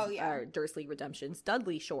redemption, Dursley redemptions.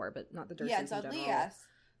 Dudley, sure, but not the Dursleys in general. Yes.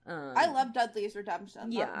 I love Dudley's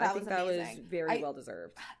redemption. I think that was very well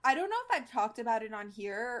deserved. I don't know if I've talked about it on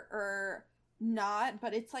here or not,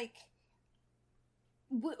 but it's like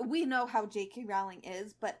we know how J.K. Rowling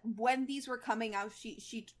is, but when these were coming out,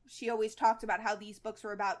 she always talked about how these books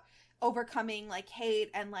were about overcoming like hate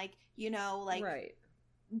and like right.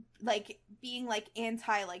 Like being like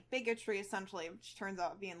anti like bigotry, essentially, which turns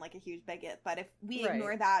out being like a huge bigot. But if we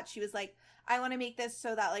ignore that, she was like, I want to make this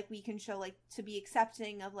so that like we can show like to be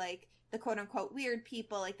accepting of like the quote unquote weird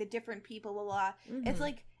people, like the different people, blah blah. It's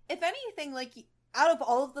like, if anything, like out of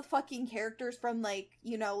all of the fucking characters from like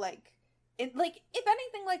like it, like if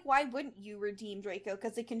anything, like why wouldn't you redeem Draco?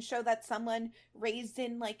 Because it can show that someone raised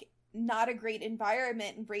in like not a great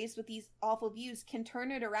environment and raised with these awful views can turn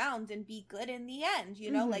it around and be good in the end,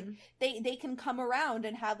 like they can come around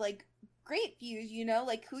and have like great views,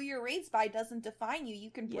 like who you're raised by doesn't define you. You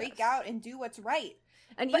can break out and do what's right.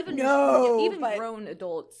 And but even grown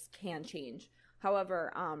adults can change.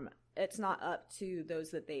 However, it's not up to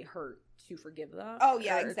those that they hurt to forgive them. Oh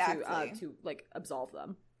yeah, exactly. To like absolve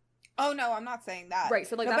them. Oh no, I'm not saying that. Right,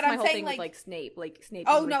 so like that's my whole thing with like Snape. Like Snape.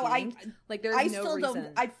 Oh no, like there's no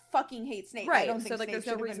reason. I fucking hate Snape. Right, I don't think so like Snape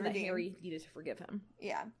there's no reason that Harry needed to forgive him.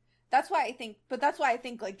 Yeah, that's why I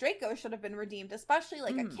think like Draco should have been redeemed, especially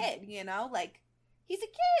like a kid. Like he's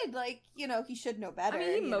a kid. Like he should know better. I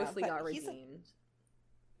mean, he mostly got redeemed.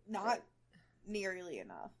 Not nearly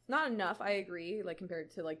enough. Not enough. I agree. Like compared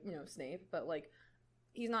to like Snape, but like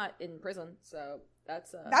he's not in prison, so.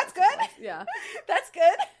 That's good. Yeah, that's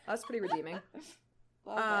good. That's pretty redeeming.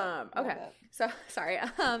 Love okay. So sorry.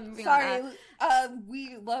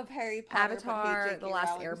 We love Harry Potter. Avatar: The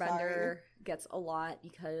Last Airbender gets a lot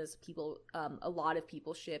because a lot of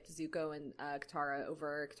people shipped Zuko and Katara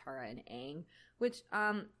over Katara and Aang, which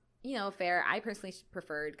fair. I personally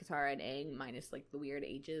preferred Katara and Aang minus like the weird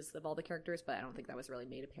ages of all the characters, but I don't think that was really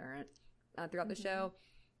made apparent throughout the show.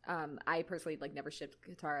 I personally like never shipped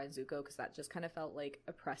Katara and Zuko because that just kind of felt like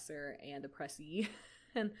oppressor and oppressee,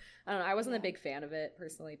 and I don't know. I wasn't a big fan of it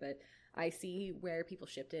personally, but I see where people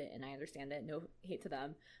shipped it, and I understand it. No hate to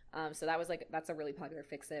them. So that was like, that's a really popular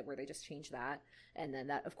Fix-It where they just changed that. And then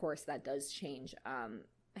that, of course, that does change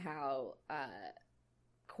how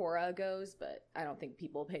Korra goes, but I don't think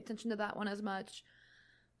people pay attention to that one as much.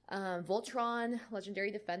 Voltron,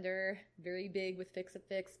 Legendary Defender, very big with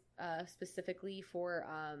Fix-It-Fix, specifically for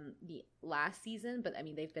the last season, but I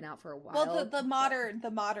mean they've been out for a while. Well, the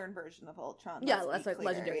modern version of Voltron. Yeah, that's like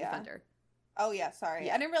Legendary Defender. Oh yeah, sorry,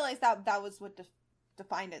 yeah. I didn't realize that was what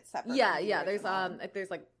defined it separately. Yeah.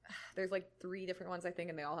 There's like 3 different ones I think,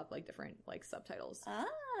 and they all have like different like subtitles.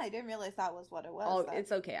 I didn't realize that was what it was. Oh,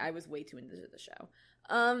 it's okay. I was way too into the show.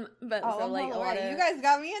 But so like a lot of... you guys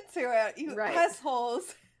got me into it. You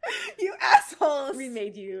assholes. You assholes. We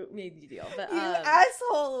made you deal. But, you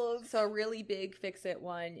assholes. So a really big Fix-It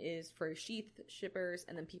one is for Sheath shippers,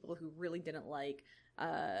 and then people who really didn't like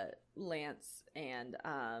Lance and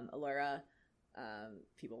Allura.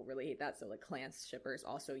 People really hate that, so like Clance shippers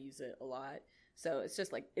also use it a lot. So it's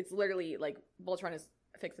just like, it's literally like Voltron is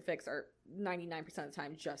Fix-It-Fix are 99% of the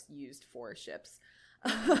time just used for ships.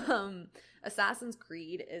 Assassin's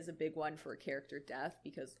Creed is a big one for character death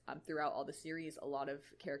because throughout all the series, a lot of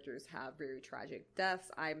characters have very tragic deaths.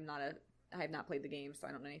 I have not played the game, so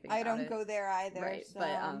I don't know anything about it. I don't go there either. Right, so.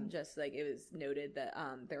 But just like it was noted that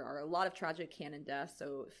there are a lot of tragic canon deaths,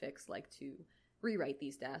 so Fix like to rewrite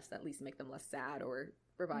these deaths, at least make them less sad or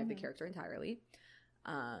revive the character entirely.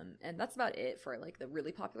 And that's about it for like the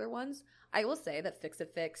really popular ones. I will say that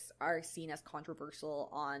Fix-It-Fix are seen as controversial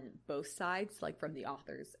on both sides, like from the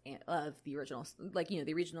authors of the original, like,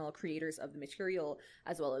 the original creators of the material,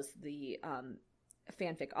 as well as the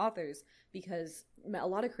fanfic authors, because a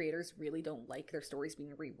lot of creators really don't like their stories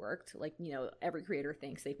being reworked. Like, every creator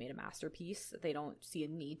thinks they've made a masterpiece. They don't see a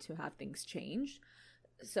need to have things changed.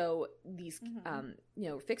 So these,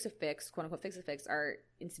 Fix-It-Fix, quote unquote Fix-It-Fix, are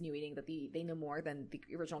insinuating that they know more than the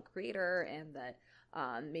original creator, and that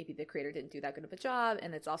maybe the creator didn't do that good of a job,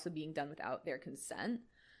 and it's also being done without their consent.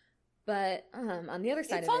 But on the other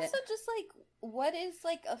side it's of it, also just like, what is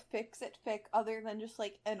like a Fix-It-Fic other than just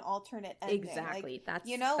like an alternate ending? Exactly. Like,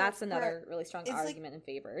 that's another really strong argument in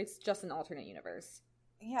favor. It's just an alternate universe.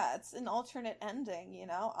 Yeah, it's an alternate ending.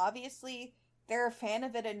 Obviously they're a fan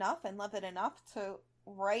of it enough and love it enough to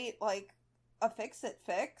write like a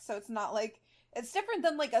Fix-It-Fic, so it's not like, it's different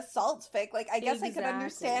than like a Salt fic. Like, I guess I could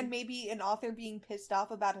understand maybe an author being pissed off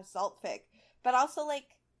about a Salt fic, but also like,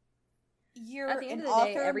 you're at the end an of the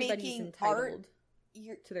day, author everybody's making entitled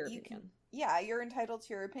art to their opinion. You're entitled to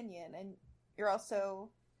your opinion, and you're also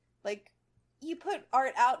like, you put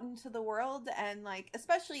art out into the world, and like,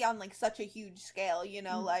 especially on like such a huge scale,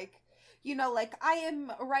 like I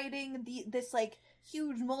am writing this like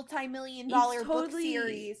huge multi-million-dollar book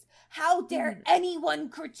series. How dare anyone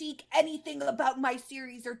critique anything about my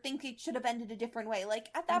series or think it should have ended a different way? Like,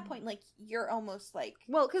 at that point, like, you're almost like,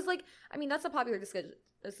 well, because like, I mean, that's a popular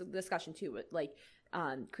discussion too, but like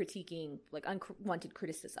critiquing like unwanted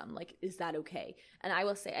criticism, like, is that okay? And I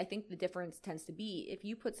will say, I think the difference tends to be if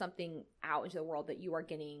you put something out into the world that you are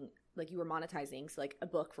getting, like, you are monetizing, so like a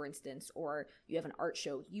book, for instance, or you have an art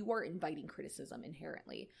show, you are inviting criticism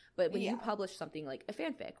inherently. But when you publish something like a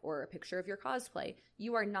fanfic or a picture of your cosplay,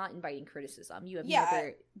 you are not inviting criticism. You have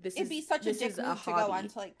never. It'd be such a dick move to go on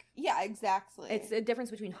to like. Yeah, exactly. It's a difference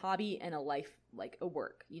between hobby and a life, like a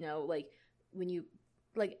work. Like when you.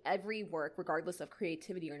 Like, every work, regardless of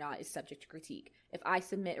creativity or not, is subject to critique. If I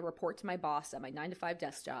submit a report to my boss at my 9-to-5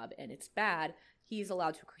 desk job and it's bad, he's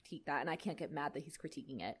allowed to critique that, and I can't get mad that he's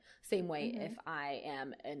critiquing it. Same way, if I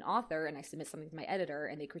am an author and I submit something to my editor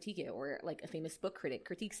and they critique it, or like a famous book critic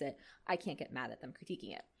critiques it, I can't get mad at them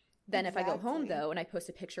critiquing it. Then if I go home, though, and I post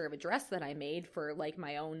a picture of a dress that I made for like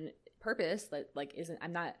my own purpose that like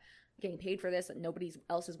I'm not getting paid for this, and nobody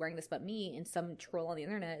else is wearing this but me, and some troll on the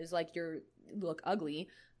internet is like, you look ugly,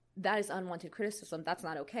 that is unwanted criticism. That's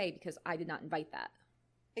not okay, because I did not invite that.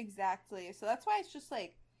 Exactly. So that's why it's just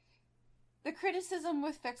like, the criticism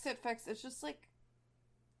with Fix-It-Fix is just like,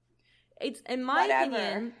 it's in my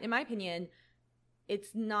opinion, it's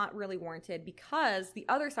not really warranted, because the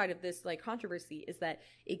other side of this like controversy is that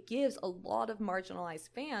it gives a lot of marginalized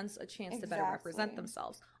fans a chance to better represent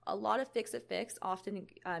themselves. A lot of Fix-It-Fix often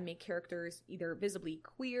make characters either visibly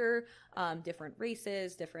queer, different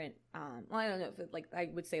races, different. Well, I don't know if I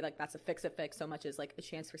would say like that's a Fix-It-Fix so much as like a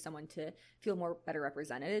chance for someone to feel more better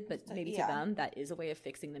represented. But maybe to them that is a way of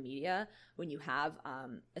fixing the media when you have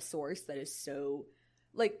a source that is so,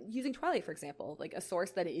 like, using Twilight for example, like a source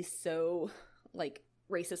that is so like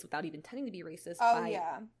racist without even intending to be racist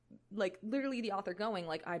like literally the author going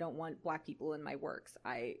like, I don't want black people in my works.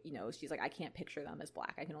 She's like, I can't picture them as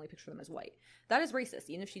black. I can only picture them as white. That is racist,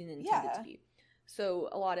 even if she didn't intend it to be. So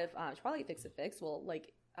a lot of Twilight Fix-It-Fix will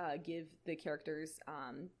like give the characters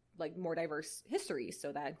like more diverse histories.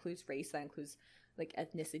 So that includes race, that includes like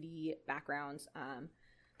ethnicity, backgrounds,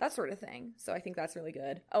 that sort of thing. So I think that's really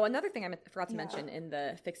good. Oh, another thing I forgot to mention in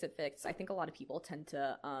the Fix-It-Fix, I think a lot of people tend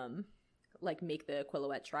to like make the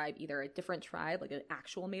Quillowet tribe either a different tribe, like an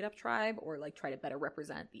actual made-up tribe, or like try to better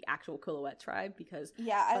represent the actual Quillowet tribe. Because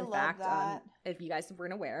I love that. If you guys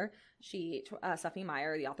weren't aware, Stephenie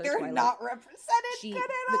Meyer, the author of They're Twilight, not represented good at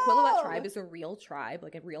the all. Quillowet tribe is a real tribe,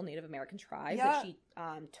 like a real Native American tribe that she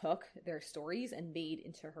took their stories and made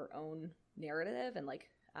into her own narrative and like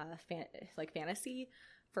fantasy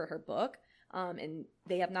for her book. And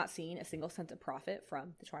they have not seen a single cent of profit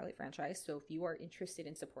from the Twilight franchise. So if you are interested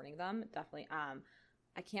in supporting them, definitely.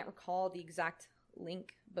 I can't recall the exact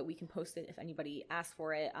link, but we can post it if anybody asks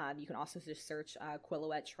for it. You can also just search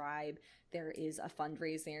Quillowet Tribe. There is a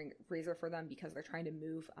fundraiser for them because they're trying to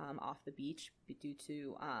move off the beach due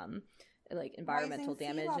to like environmental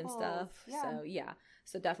damage and stuff.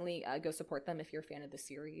 So definitely go support them if you're a fan of the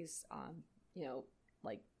series.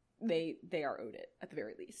 They are owed it at the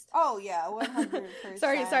very least. Oh yeah, 100%.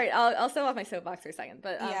 sorry. I'll step off my soapbox for a second,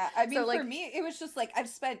 but I mean, for me, it was just like I've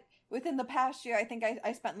spent within the past year. I think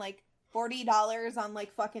I spent like $40 on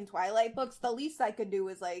like fucking Twilight books. The least I could do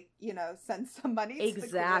was like send some money to the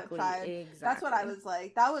Quillowet tribe. Exactly. That's what I was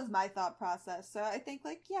like. That was my thought process. So I think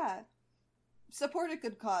support a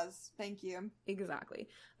good cause. Thank you. Exactly.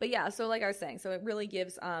 But yeah, so like I was saying, so it really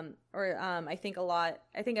gives I think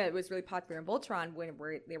it was really popular in Voltron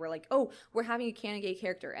where they were like, oh, we're having a canon gay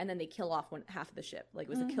character, and then they kill off half of the ship. Like it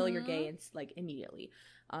was a kill your gay and like immediately,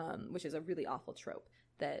 which is a really awful trope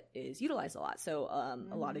that is utilized a lot. So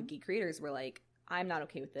a lot of gay creators were like, I'm not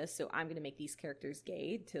okay with this, so I'm going to make these characters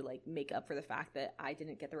gay to like make up for the fact that I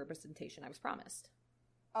didn't get the representation I was promised.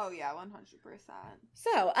 Oh yeah, 100%.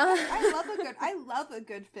 So I love a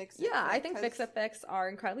good Fix-It. Yeah, I think Fix-It-Fix are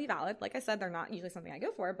incredibly valid. Like I said, they're not usually something I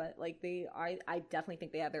go for, but like I definitely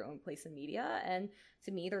think they have their own place in media, and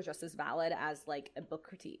to me, they're just as valid as like a book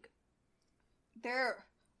critique. They are.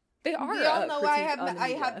 We all know I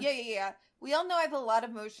have. Yeah. We all know I have a lot of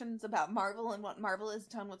emotions about Marvel and what Marvel has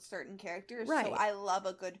done with certain characters. Right. So I love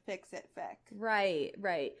a good Fix-It-Fic. Right.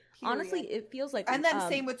 Period. Honestly, it feels like... And then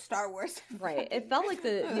same with Star Wars. Right. It felt like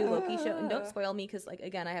the new Loki show. And don't spoil me because, like,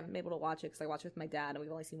 again, I haven't been able to watch it because I watched it with my dad and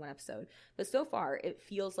we've only seen one episode. But so far, it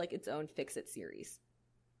feels like its own Fix-It series.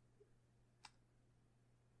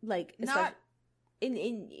 Like, not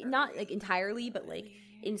like entirely, but like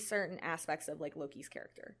in certain aspects of like Loki's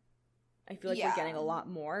character. I feel like we're getting a lot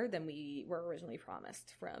more than we were originally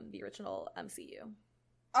promised from the original MCU.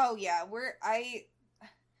 Oh yeah,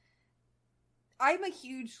 I'm a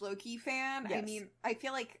huge Loki fan. Yes. I mean, I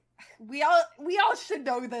feel like we all should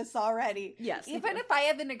know this already. Yes. Even if I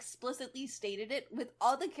haven't explicitly stated it, with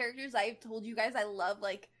all the characters I've told you guys I love,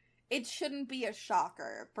 like, it shouldn't be a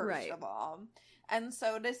shocker, first of all. And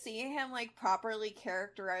so to see him like properly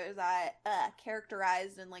characterized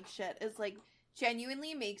and like shit is like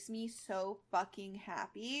genuinely makes me so fucking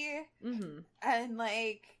happy. Mm-hmm. And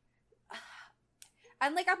like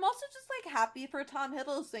I'm also just like happy for Tom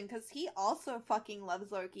Hiddleston because he also fucking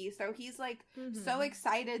loves Loki, so he's like so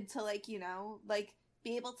excited to like like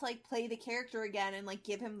be able to like play the character again and like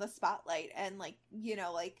give him the spotlight and like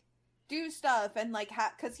like do stuff and like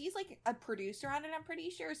because he's like a producer on it, I'm pretty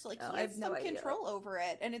sure, so like he has some control over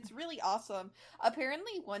it, and it's really awesome.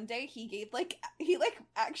 Apparently one day he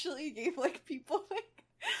actually gave like people like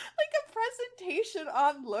a presentation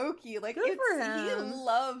on Loki. Like good for him. He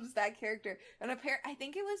loves that character, and I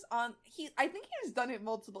think it was on I think he's done it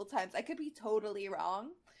multiple times. I could be totally wrong,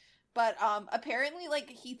 but apparently like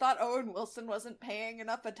he thought Owen Wilson wasn't paying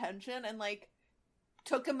enough attention and like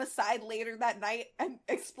took him aside later that night and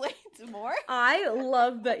explained more. I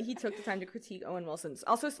love that he took the time to critique Owen Wilson's.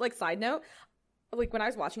 Also, like, side note, like, when I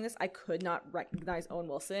was watching this, I could not recognize Owen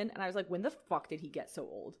Wilson, and I was like, when the fuck did he get so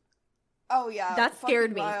old? Oh, yeah. That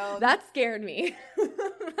scared me. That scared me.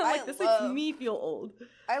 Like, this makes me feel old.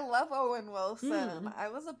 I love Owen Wilson. I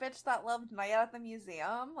was a bitch that loved Night at the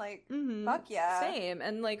Museum. Like, fuck yeah. Same.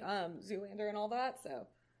 And, like, Zoolander and all that, so.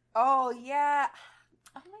 Oh, yeah.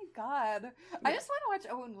 Oh my god. Yeah. I just want to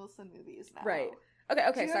watch Owen Wilson movies now. Right.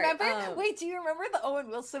 Okay, sorry. Wait, do you remember the Owen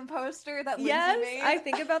Wilson poster that Lindsay made? Yes, I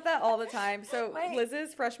think about that all the time. So,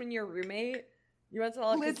 Liz's freshman year roommate, you want to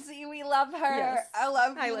tell Lindsay, we love her. Yes. I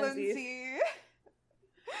love you, Lindsay.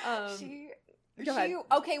 Go ahead.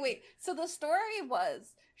 Okay, wait. So the story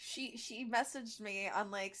was she messaged me on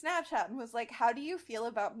like Snapchat and was like, "How do you feel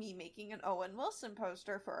about me making an Owen Wilson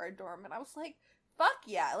poster for our dorm?" And I was like, "Fuck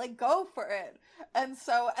yeah, like go for it." And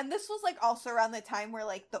this was like also around the time where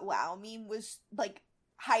like the WoW meme was like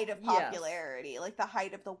height of popularity, like the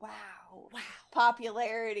height of the wow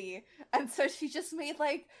popularity. And so she just made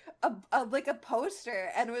like a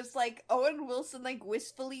poster, and it was like Owen Wilson like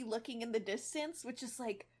wistfully looking in the distance, which is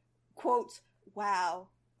like, quote, wow.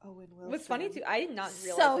 Owen Wilson. What's funny too, I did not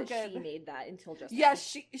realize that she made that until just now. now.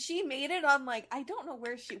 She made it on like, I don't know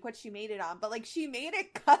what she made it on, but like she made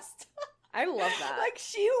it custom. I love that. Like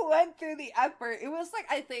she went through the effort. It was like,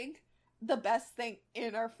 I think the best thing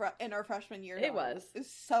in our freshman year. It was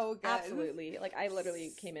so good. Absolutely. Like I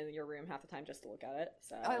literally came in your room half the time just to look at it.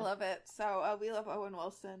 So I love it. So we love Owen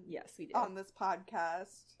Wilson. Yes, we do on this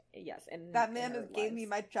podcast. Yes, and that man gave me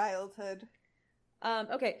my childhood.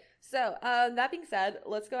 Okay, so that being said,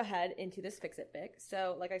 let's go ahead into this Fix It Fic.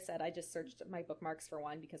 So, like I said, I just searched my bookmarks for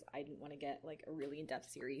one because I didn't want to get like a really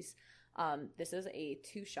in-depth series. This is a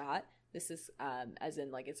 2-shot. This is as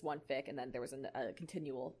in like it's one fic, and then there was a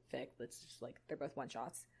continual fic that's just like they're both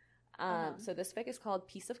one-shots. So this fic is called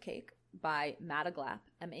Piece of Cake by Mataglap,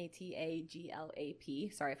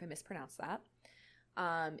 Mataglap. Sorry if I mispronounced that.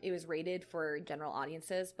 It was rated for general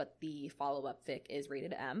audiences, but the follow-up fic is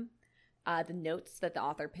rated M. The notes that the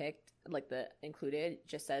author picked, like the included,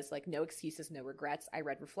 just says like, no excuses, no regrets. I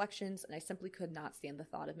read reflections, and I simply could not stand the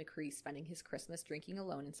thought of McCree spending his Christmas drinking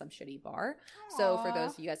alone in some shitty bar. Aww. So for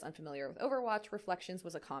those of you guys unfamiliar with Overwatch, Reflections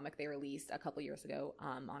was a comic they released a couple years ago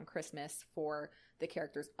on Christmas for the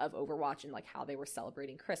characters of Overwatch and like how they were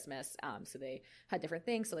celebrating Christmas. So they had different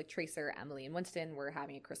things. So like Tracer, Emily, and Winston were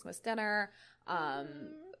having a Christmas dinner.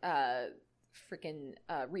 Freaking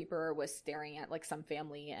Reaper was staring at like some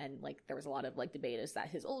family, and like there was a lot of like debate, is that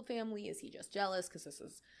his old family, is he just jealous because this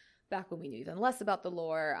is back when we knew even less about the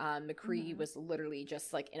lore. McCree was literally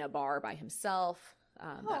just like in a bar by himself,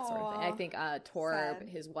 that sort of thing. I think Torb,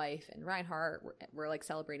 his wife, and Reinhardt were like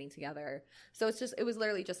celebrating together. So it was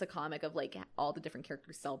literally just a comic of like all the different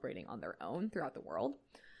characters celebrating on their own throughout the world.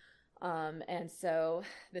 And so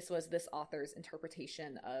this was this author's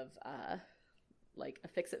interpretation of like a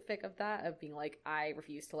Fix It Fic of that, of being like, I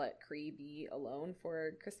refuse to let Cree be alone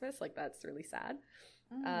for Christmas. Like that's really sad.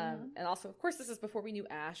 And also, of course, this is before we knew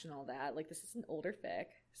Ash and all that. Like this is an older fic,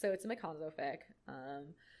 so it's a McConzo fic.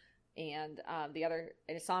 And the other,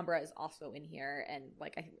 and Sombra is also in here, and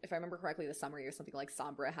like if I remember correctly, the summary or something like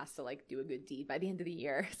Sombra has to like do a good deed by the end of the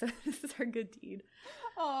year. So this is her good deed.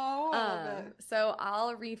 Oh, so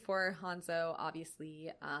I'll read for Hanzo.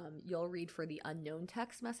 Obviously, you'll read for the unknown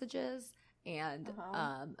text messages. And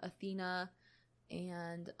Athena,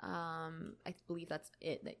 and I believe that's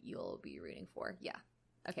it that you'll be reading for. Yeah.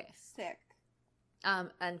 Okay. Sick.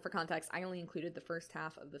 And for context, I only included the first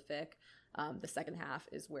half of the fic. The second half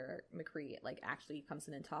is where McCree like actually comes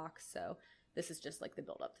in and talks. So this is just like the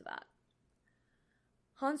build up to that.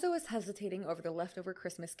 Hanzo is hesitating over the leftover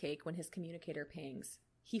Christmas cake when his communicator pings.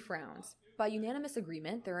 He frowns. By unanimous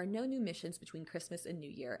agreement, there are no new missions between Christmas and New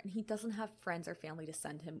Year, and he doesn't have friends or family to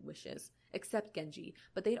send him wishes, except Genji,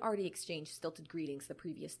 but they'd already exchanged stilted greetings the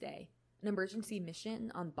previous day. An emergency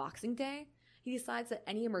mission on Boxing Day? He decides that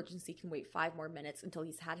any emergency can wait 5 more minutes until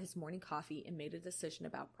he's had his morning coffee and made a decision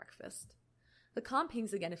about breakfast. The comm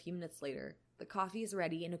pings again a few minutes later. The coffee is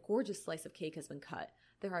ready and a gorgeous slice of cake has been cut.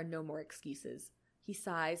 There are no more excuses. He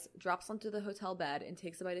sighs, drops onto the hotel bed, and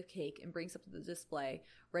takes a bite of cake and brings up to the display,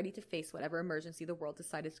 ready to face whatever emergency the world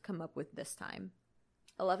decided to come up with this time.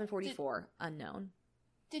 11:44, unknown.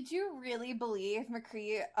 Did you really believe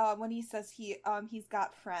McCree when he says he's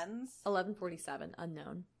got friends? 11:47,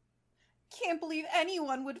 unknown. Can't believe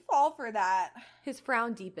anyone would fall for that. His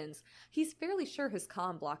frown deepens. He's fairly sure his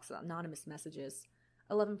comm blocks anonymous messages.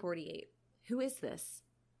 11:48. Who is this?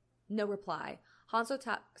 No reply. Hanzo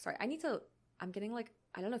I'm getting like,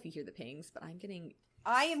 I don't know if you hear the pings, but I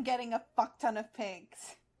am getting a fuck ton of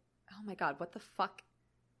pings. Oh my god, what the fuck?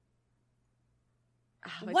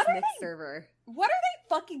 Oh, it's Nick's server. What are they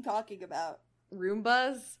fucking talking about?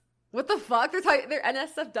 Roombas? What the fuck? They're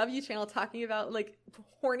NSFW channel talking about like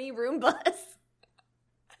horny Roombas.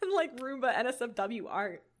 And like Roomba NSFW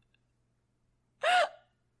art.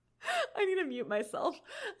 I need to mute myself.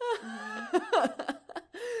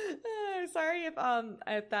 Sorry if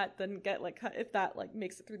that didn't get like cut. If that like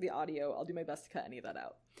makes it through the audio, I'll do my best to cut any of that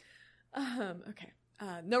out. Okay.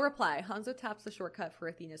 No reply. Hanzo taps the shortcut for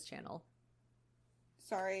Athena's channel.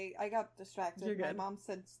 Sorry, I got distracted. You're good. My mom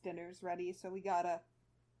said dinner's ready, so we gotta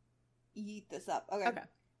eat this up. Okay.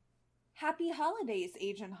 Happy holidays,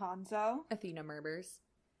 Agent Hanzo. Athena murmurs.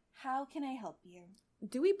 How can I help you?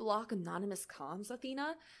 Do we block anonymous comms,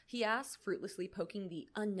 Athena? He asked, fruitlessly poking the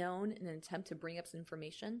unknown in an attempt to bring up some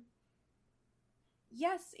information.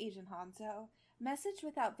 Yes, Agent Hanzo. Message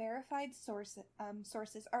without verified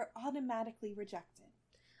sources are automatically rejected.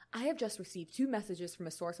 I have just received 2 messages from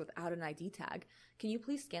a source without an ID tag. Can you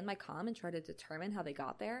please scan my comm and try to determine how they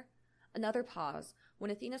got there? Another pause.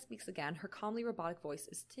 When Athena speaks again, her calmly robotic voice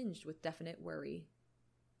is tinged with definite worry.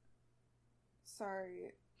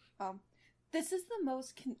 Sorry. This is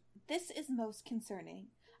most concerning.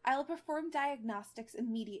 I'll perform diagnostics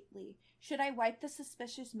immediately. Should I wipe the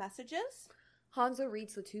suspicious messages? Hanzo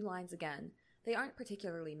reads the 2 lines again. They aren't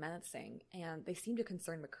particularly menacing, and they seem to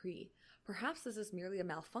concern McCree. Perhaps this is merely a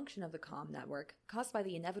malfunction of the comm network, caused by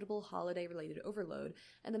the inevitable holiday-related overload,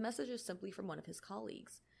 and the message is simply from one of his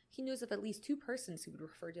colleagues. He knows of at least 2 persons who would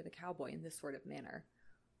refer to the cowboy in this sort of manner.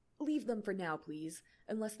 Leave them for now, please,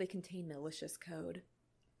 unless they contain malicious code.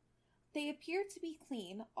 They appear to be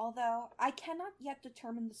clean, although I cannot yet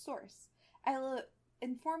determine the source. I will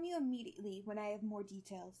inform you immediately when I have more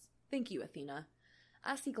details. Thank you, Athena.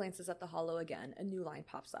 As he glances at the holo again, a new line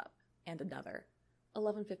pops up. And another.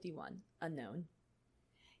 11:51, unknown.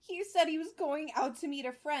 He said he was going out to meet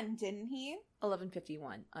a friend, didn't he?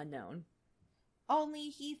 11:51, unknown. Only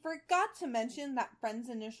he forgot to mention that friend's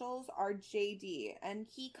initials are JD, and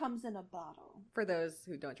he comes in a bottle. For those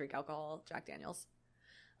who don't drink alcohol, Jack Daniels.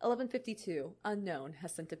 11:52, unknown,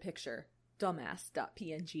 has sent a picture.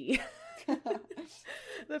 Dumbass.png.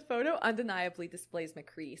 The photo undeniably displays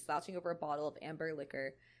McCree slouching over a bottle of amber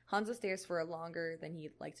liquor. Hanzo stares for longer than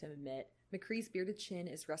he'd like to admit. McCree's bearded chin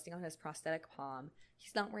is resting on his prosthetic palm.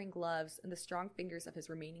 He's not wearing gloves, and the strong fingers of his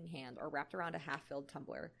remaining hand are wrapped around a half-filled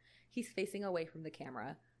tumbler. He's facing away from the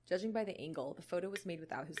camera. Judging by the angle, the photo was made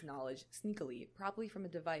without his knowledge, sneakily, probably from a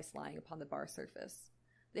device lying upon the bar surface.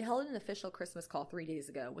 They held an official Christmas call 3 days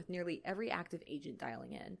ago, with nearly every active agent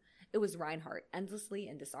dialing in. It was Reinhardt, endlessly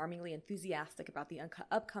and disarmingly enthusiastic about the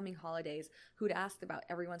upcoming holidays, who'd asked about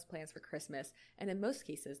everyone's plans for Christmas, and in most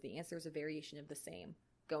cases, the answer was a variation of the same.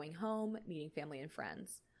 Going home, meeting family and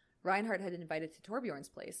friends. Reinhardt had invited to Torbjorn's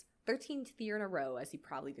place, 13th year in a row, as he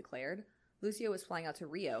proudly declared. Lucio was flying out to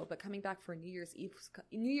Rio, but coming back for a New Year's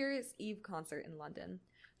Eve concert in London.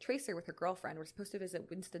 Tracer, with her girlfriend, were supposed to visit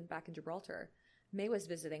Winston back in Gibraltar. Mei was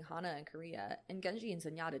visiting Hana in Korea, and Genji and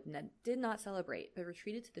Zenyatta did not celebrate, but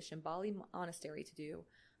retreated to the Shimbali monastery to do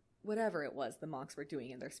whatever it was the monks were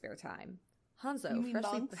doing in their spare time. Hanzo, you mean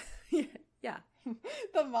freshly... monks? Yeah.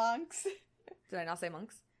 The monks. Did I not say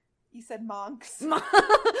monks? You said monks. Monks.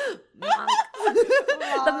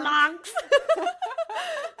 The monks.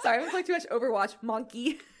 Sorry, I was like too much Overwatch.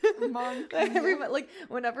 Monkey. Monk. Everybody, like,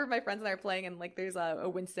 whenever my friends and I are playing and, like, there's a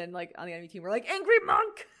Winston, like, on the enemy team, we're like, Angry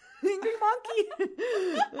Monk! Angry Monkey!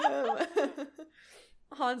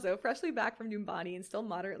 Hanzo, freshly back from Numbani and still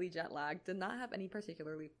moderately jet-lagged, did not have any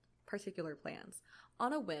particular plans.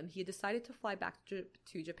 On a whim, he had decided to fly back to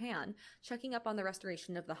Japan. Checking up on the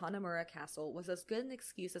restoration of the Hanamura castle was as good an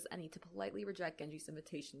excuse as any to politely reject Genji's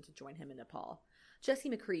invitation to join him in Nepal.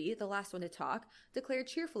 Jesse McCree, the last one to talk, declared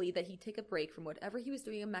cheerfully that he'd take a break from whatever he was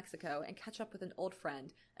doing in Mexico and catch up with an old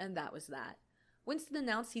friend, and that was that. Winston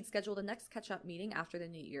announced he'd scheduled a next catch-up meeting after the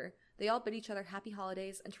New Year. They all bid each other happy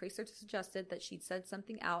holidays, and Tracer suggested that she'd said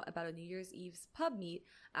something out about a New Year's Eve's pub meet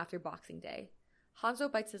after Boxing Day.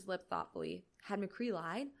 Hanzo bites his lip thoughtfully. Had McCree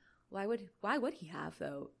lied? Why would he have,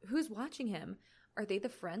 though? Who's watching him? Are they the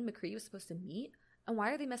friend McCree was supposed to meet? And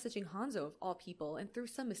why are they messaging Hanzo, of all people, and through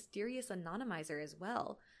some mysterious anonymizer as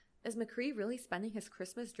well? Is McCree really spending his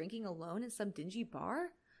Christmas drinking alone in some dingy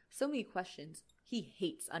bar? So many questions. He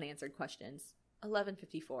hates unanswered questions.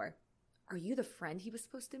 11:54. Are you the friend he was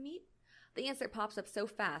supposed to meet? The answer pops up so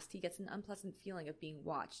fast he gets an unpleasant feeling of being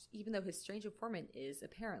watched, even though his strange informant is,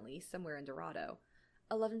 apparently, somewhere in Dorado.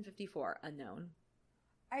 11:54, unknown.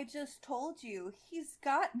 I just told you, he's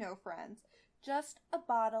got no friends. Just a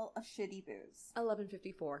bottle of shitty booze.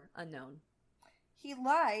 11:54, unknown. He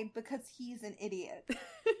lied because he's an idiot.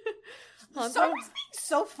 Sombra's being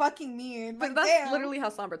so fucking mean. But like, that's damn. literally how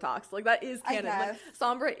Sombra talks. Like, that is canon. Like,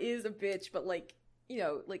 Sombra is a bitch, but, like, you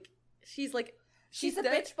know, like, she's a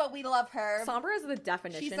bitch, but we love her. Sombra is the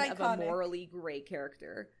definition of a morally gray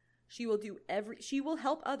character. She will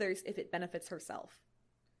help others if it benefits herself.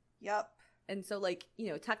 Yep. And so, like,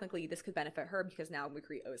 you know, technically this could benefit her because now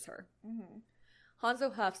McCree owes her. Mm-hmm.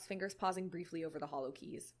 Hanzo huffs, fingers pausing briefly over the holo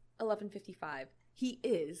keys. 11:55. He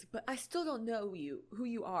is, but I still don't know who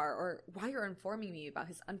you are, or why you're informing me about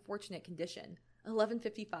his unfortunate condition.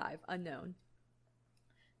 11:55, unknown.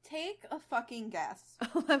 Take a fucking guess.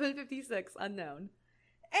 11:56, unknown.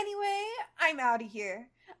 Anyway, I'm out of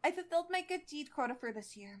here. I fulfilled my good deed quota for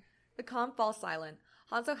this year. The comm falls silent.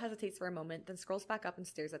 Hanzo hesitates for a moment, then scrolls back up and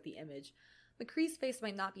stares at the image. McCree's face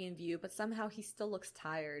might not be in view, but somehow he still looks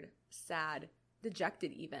tired, sad,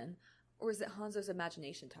 dejected even. Or is it Hanzo's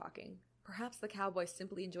imagination talking? Perhaps the cowboy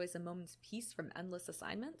simply enjoys a moment's peace from endless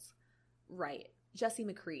assignments? Right. Jesse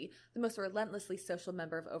McCree, the most relentlessly social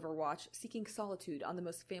member of Overwatch, seeking solitude on the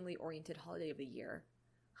most family-oriented holiday of the year.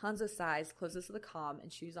 Hanzo sighs, closes the comm,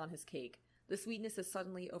 and chews on his cake. The sweetness is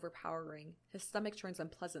suddenly overpowering. His stomach turns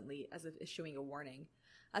unpleasantly, as if issuing a warning.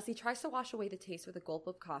 As he tries to wash away the taste with a gulp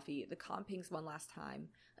of coffee, the comm pings one last time.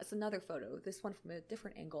 It's another photo, this one from a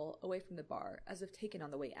different angle, away from the bar, as if taken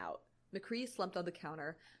on the way out. McCree is slumped on the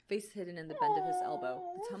counter, face hidden in the bend of his elbow.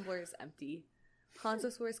 The tumbler is empty.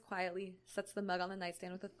 Hanzo swears quietly, sets the mug on the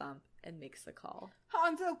nightstand with a thump, and makes the call.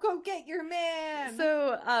 Hanzo, go get your man!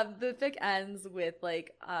 So, the fic ends with,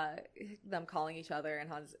 like, them calling each other, and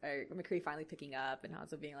McCree finally picking up, and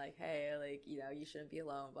Hanzo being like, hey, like, you know, you shouldn't be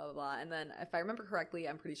alone, blah, blah, blah. And then, if I remember correctly,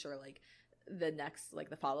 I'm pretty sure, like, the next, like,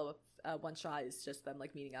 the follow-up one shot is just them,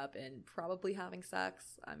 like, meeting up and probably having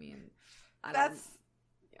sex. I mean, I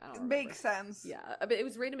don't makes sense. Yeah, but it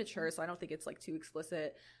was rated mature, so I don't think it's like too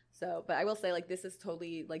explicit. So, but I will say, like, this is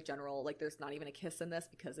totally like general. Like, there's not even a kiss in this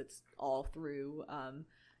because it's all through,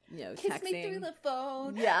 you know, kiss texting. me through the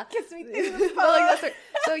phone. Yeah, kiss me through the phone. Well, like,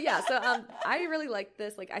 so yeah, so I really like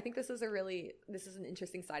this. Like, I think this is an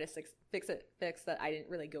interesting side of Fix-It-Fics that I didn't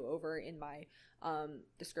really go over in my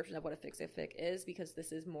description of what a Fix-It-Fic is, because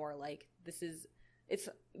this is more like it's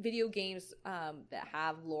video games that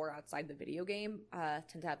have lore outside the video game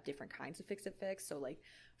tend to have different kinds of Fix-It-Fics. So, like,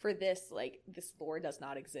 for this, like, this lore does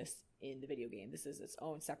not exist in the video game. This is its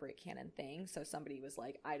own separate canon thing. So somebody was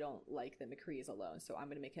like, I don't like that McCree is alone, so I'm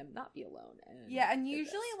going to make him not be alone. And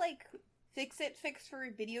usually, like, Fix-It-Fics for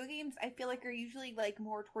video games, I feel like are usually, like,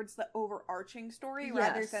 more towards the overarching story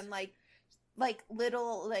rather than, like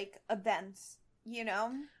little, like, events. You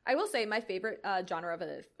know, I will say my favorite genre of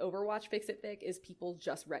an Overwatch Fix-It-Fic is people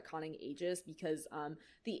just retconning ages, because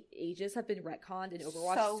the ages have been retconned in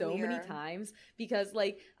Overwatch so many times, because,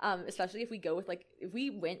 like, especially if we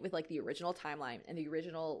went with like the original timeline and the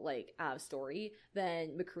original, like, story,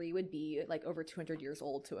 then McCree would be like over 200 years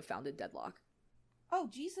old to have founded Deadlock. Oh,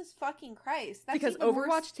 Jesus fucking Christ. That's because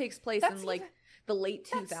Overwatch takes place in like the late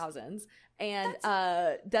 2000s, and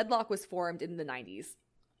Deadlock was formed in the 90s.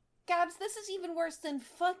 Gabs, this is even worse than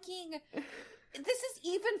fucking... This is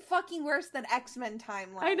even fucking worse than X-Men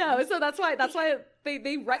timeline. I know, so that's why they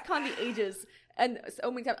retcon the ages and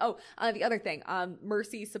so many times. Oh, the other thing,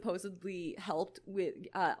 Mercy supposedly helped with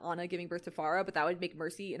Ana giving birth to Pharah, but that would make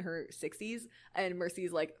Mercy in her 60s, and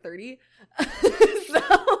Mercy's like 30. So...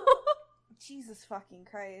 Jesus fucking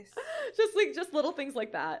Christ. Just little things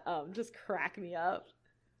like that just crack me up.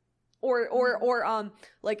 Or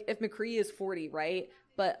like, if McCree is 40, right?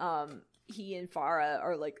 But he and Pharah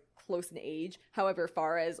are like close in age. However,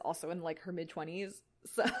 Pharah is also in like her mid-20s.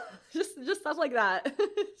 So just stuff like that.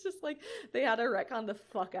 It's just like they had to retcon the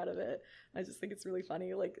fuck out of it. I just think it's really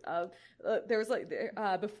funny. Like there was like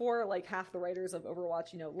before like half the writers of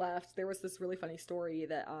Overwatch, you know, left, there was this really funny story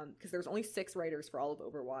that because there was only 6 writers for all of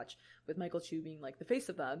Overwatch, with Michael Chu being like the face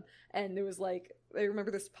of them. And there was like, I remember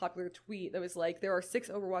this popular tweet that was like, there are 6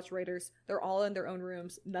 Overwatch writers, they're all in their own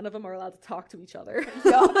rooms, none of them are allowed to talk to each other.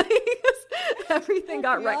 Everything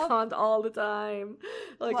got retconned all the time.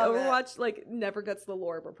 Like, love Overwatch, like, never gets the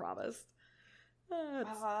lore we're promised. Good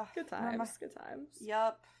times. Good times.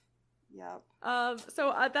 Yep.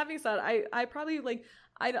 So that being said, I probably, like,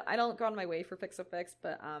 I don't go on my way for Fix-A-Fix,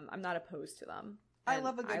 but I'm not opposed to them. And I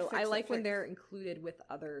love a good Fix-A-Fix. I like when they're included with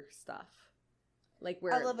other stuff. Like,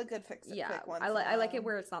 where... I love a good Fix-A-Fix once. I like it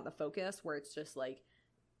where it's not the focus, where it's just, like,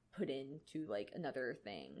 put into like another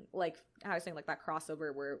thing, like how I was saying, like that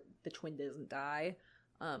crossover where the twin doesn't die,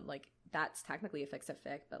 like that's technically a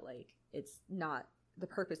Fix-It-Fic, but like it's not, the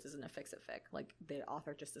purpose isn't a Fix-It-Fic, like the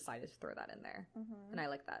author just decided to throw that in there. And I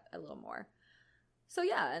like that a little more. So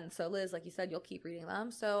yeah, and so Liz, like you said, you'll keep reading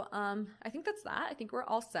them. So I think that's that. I think we're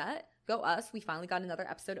all set. Go us. We finally got another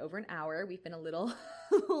episode over an hour. We've been a little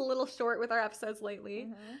short with our episodes lately,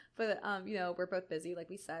 but you know, we're both busy, like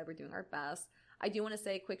we said, we're doing our best. I do want to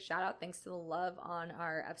say a quick shout out, thanks to the love on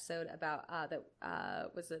our episode about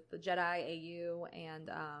was it the Jedi AU and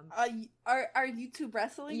our YouTube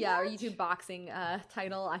wrestling? Yeah, match? Our YouTube boxing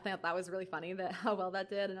title. I thought that was really funny that how well that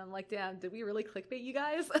did, and I'm like, damn, did we really clickbait you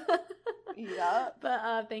guys? Yeah.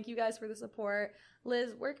 But thank you guys for the support.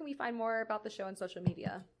 Liz, where can we find more about the show on social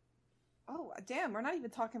media? Oh, damn, we're not even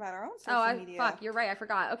talking about our own social media. Fuck, you're right, I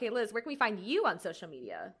forgot. Okay, Liz, where can we find you on social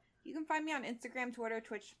media? You can find me on Instagram, Twitter,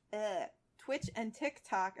 Twitch and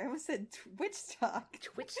TikTok. I almost said Twitch Talk.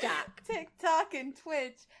 Twitch Talk. TikTok and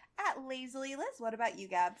Twitch at Lazily Liz. What about you,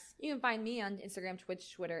 Gabs? You can find me on Instagram,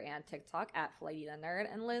 Twitch, Twitter, and TikTok at Flighty the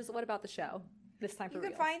Nerd. And Liz, what about the show? This time for real.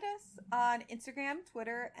 You can find us on Instagram,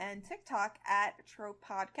 Twitter, and TikTok at Trope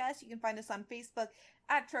Podcast. You can find us on Facebook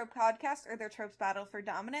at Trope Podcast or their Tropes Battle for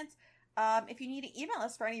Dominance. If you need to email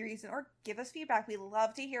us for any reason or give us feedback, we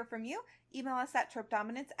love to hear from you. Email us at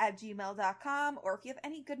tropedominance@gmail.com, or if you have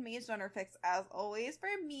any good Maze Runner fics, as always, for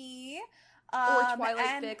me. Or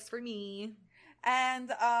Twilight fics for me.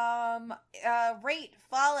 And rate,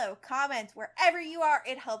 follow, comment wherever you are.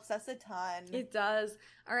 It helps us a ton. It does.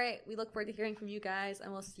 All right. We look forward to hearing from you guys,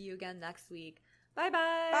 and we'll see you again next week.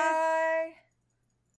 Bye-bye. Bye.